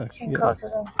 Yeah. Kind of cool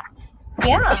because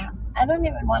yeah, I don't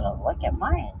even want to look at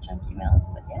my junk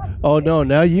emails, but yeah. Oh no!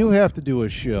 Now you have to do a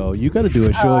show. You got to do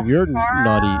a show of your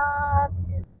naughty,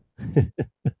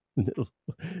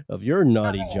 of your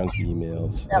naughty junk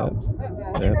emails. No.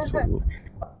 Absolutely.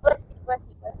 Bless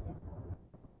you.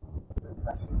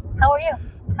 How are you?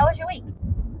 How was your week?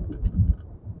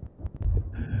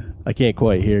 I can't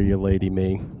quite hear you, Lady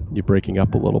Me. You're breaking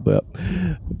up a little bit.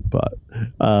 But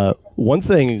one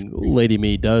thing Lady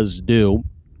Me does do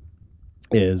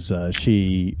is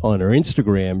she, on her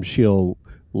Instagram, she'll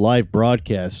live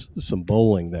broadcast some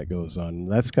bowling that goes on.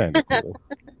 That's kind of cool.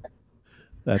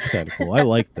 That's kind of cool. I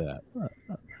like that.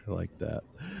 I like that.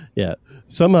 Yeah.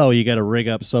 Somehow you got to rig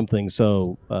up something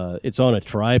so it's on a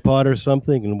tripod or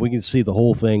something, and we can see the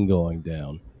whole thing going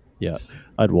down. Yeah,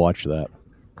 I'd watch that.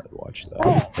 I'd watch that.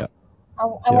 Oh, Yeah.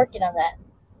 I'm Yeah. working on that.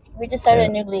 We just started a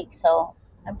Yeah. new league, so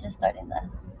I'm just starting the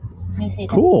new season.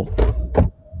 Cool.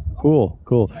 Cool.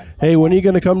 Cool. Hey, when are you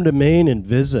going to come to Maine and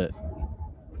visit?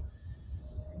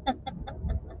 I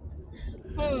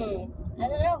don't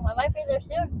know. I might be there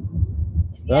soon.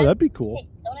 If you Oh, ask, that'd be cool. hey,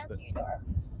 don't answer your door.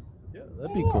 Yeah,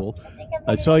 that'd be Yeah, cool. I think I'm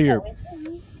I heading saw out that your way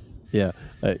soon.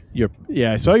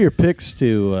 yeah, I saw your pics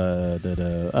to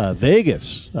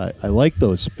Vegas. I like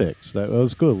those pics. That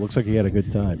was good. Looks like you had a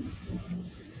good time.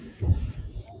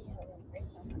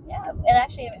 Yeah, and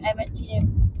actually, I met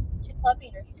two club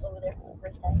eaters over there for the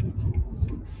first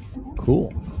time.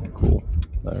 Cool, cool.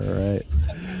 All right.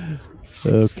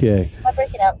 Okay. I'll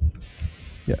break it up.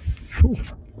 Yeah. Cool.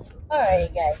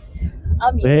 Alrighty, guys.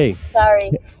 I'm mute. Hey.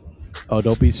 Sorry. Oh,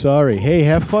 don't be sorry. Hey,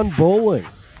 have fun bowling.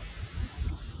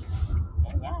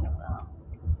 Yeah, well,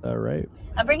 All right.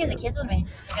 I'm bringing the Yeah. kids with me.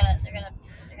 They're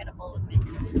gonna bowl with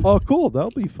me. Oh, cool.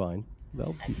 That'll be fine.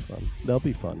 That'll be fun. That'll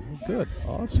be fun. Good.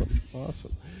 Awesome.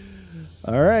 Awesome.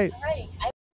 All right. Alrighty.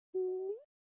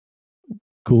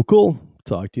 Cool, cool.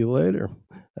 Talk to you later.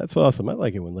 That's awesome. I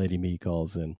like it when Lady Me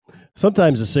calls in.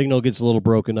 Sometimes the signal gets a little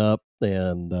broken up,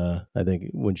 and I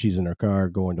think when she's in her car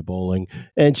going to bowling,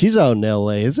 and she's out in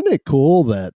LA, isn't it cool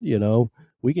that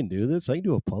we can do this? I can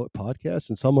do a podcast,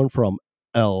 and someone from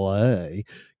LA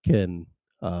can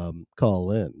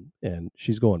call in, and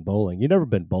she's going bowling. You've never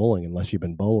been bowling unless you've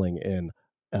been bowling in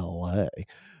LA,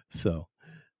 so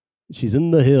she's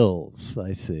in the hills.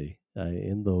 I see.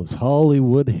 In those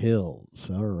Hollywood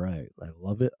hills. All right. I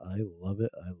love it. I love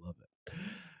it. I love it.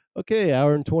 Okay,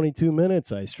 hour and 22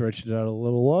 minutes. I stretched it out a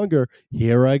little longer.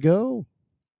 Here I go.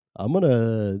 I'm going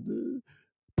to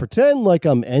pretend like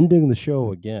I'm ending the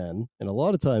show again. And a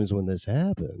lot of times when this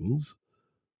happens,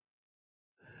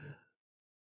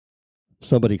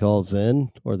 somebody calls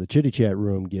in or the chitty chat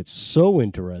room gets so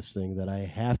interesting that I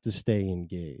have to stay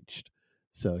engaged.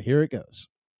 So here it goes.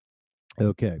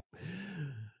 Okay.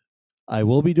 I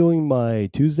will be doing my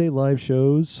Tuesday live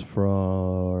shows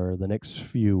for the next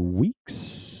few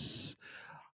weeks.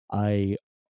 I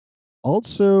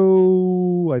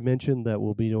I mentioned that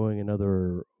we'll be doing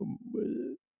another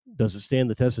Does It Stand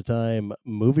the Test of Time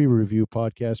movie review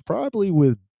podcast, probably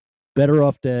with Better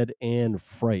Off Dead and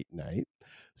Fright Night.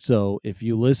 So if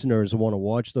you listeners want to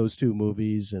watch those two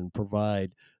movies and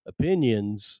provide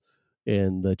opinions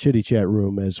in the chitty chat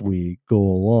room as we go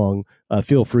along,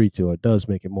 feel free to. It does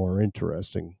make it more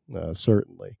interesting,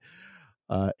 certainly.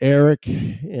 Eric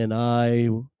and I,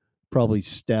 probably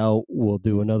Stout, will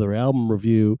do another album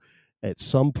review at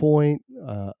some point.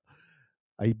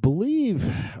 I believe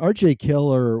RJ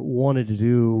Keller wanted to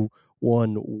do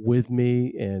one with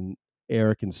me, and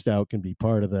Eric and Stout can be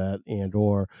part of that. And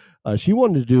or she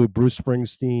wanted to do Bruce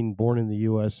Springsteen, Born in the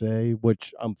USA,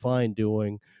 which I'm fine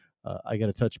doing. I got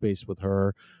to touch base with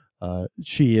her.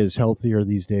 She is healthier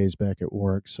these days back at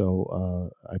work, so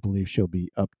I believe she'll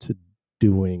be up to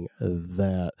doing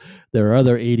that. There are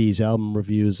other 80s album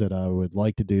reviews that I would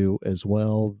like to do as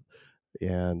well,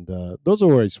 and those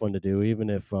are always fun to do,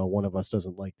 even if one of us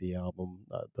doesn't like the album.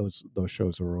 Those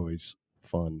shows are always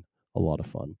fun, a lot of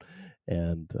fun,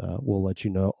 and we'll let you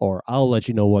know, or I'll let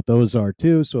you know what those are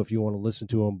too. So if you want to listen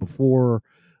to them before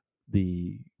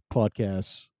the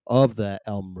podcast of that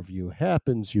album review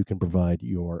happens, you can provide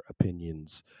your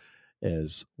opinions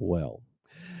as well.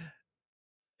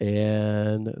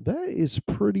 And that is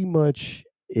pretty much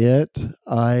it.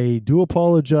 I do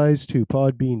apologize to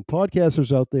Podbean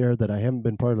podcasters out there that I haven't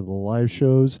been part of the live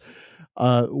shows.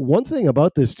 One thing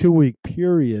about this 2 week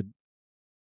period,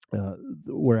 uh,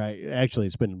 where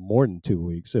it's been more than 2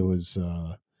 weeks. It was,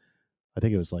 I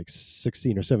think it was like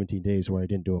 16 or 17 days where I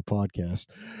didn't do a podcast.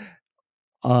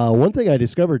 One thing I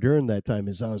discovered during that time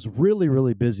is I was really,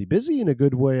 really busy. Busy in a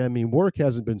good way. I mean, work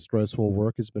hasn't been stressful.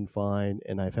 Work has been fine,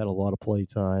 and I've had a lot of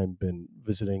playtime. Been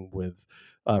visiting with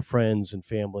friends and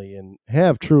family, and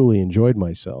have truly enjoyed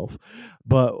myself.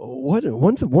 But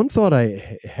one thought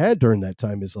I had during that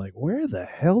time is like, where the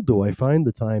hell do I find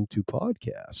the time to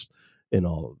podcast in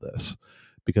all of this?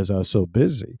 Because I was so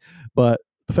busy. But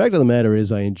the fact of the matter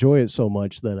is, I enjoy it so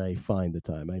much that I find the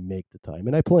time, I make the time,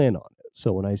 and I plan on it.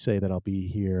 So when I say that I'll be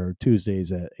here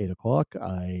Tuesdays at 8 o'clock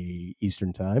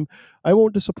Eastern time, I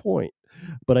won't disappoint.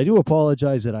 But I do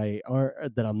apologize that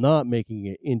I'm not making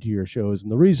it into your shows,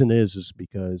 and the reason is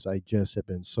because I just have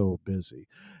been so busy.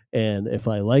 And if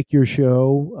I like your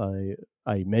show,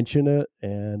 I mention it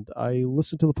and I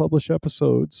listen to the published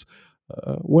episodes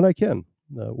when I can.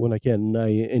 When I can, I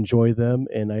enjoy them,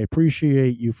 and I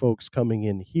appreciate you folks coming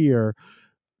in here,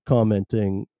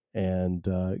 commenting, and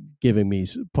giving me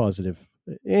positive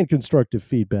and constructive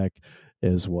feedback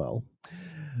as well.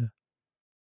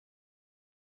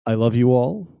 I love you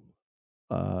all.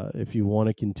 If you want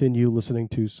to continue listening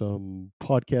to some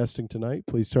podcasting tonight,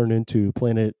 please turn into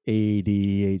Planet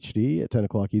ADHD at 10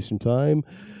 o'clock Eastern Time,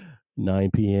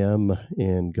 9 p.m.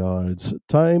 in God's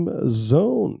time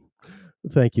zone.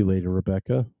 Thank you, Lady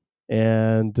Rebecca.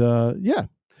 And yeah,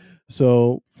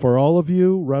 so for all of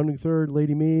you, rounding third,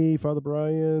 Lady Me, Father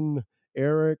Brian,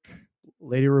 Eric,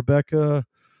 Lady Rebecca,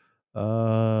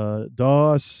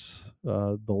 Doss,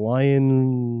 the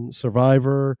Lion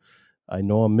Survivor. I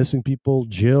know I'm missing people,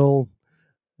 Jill.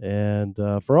 And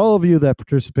for all of you that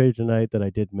participated tonight that I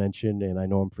did mention, and I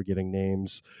know I'm forgetting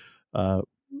names, uh,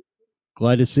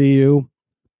 glad to see you.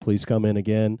 Please come in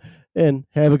again and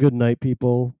have a good night,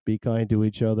 people. Be kind to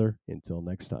each other. Until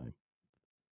next time,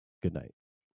 good night.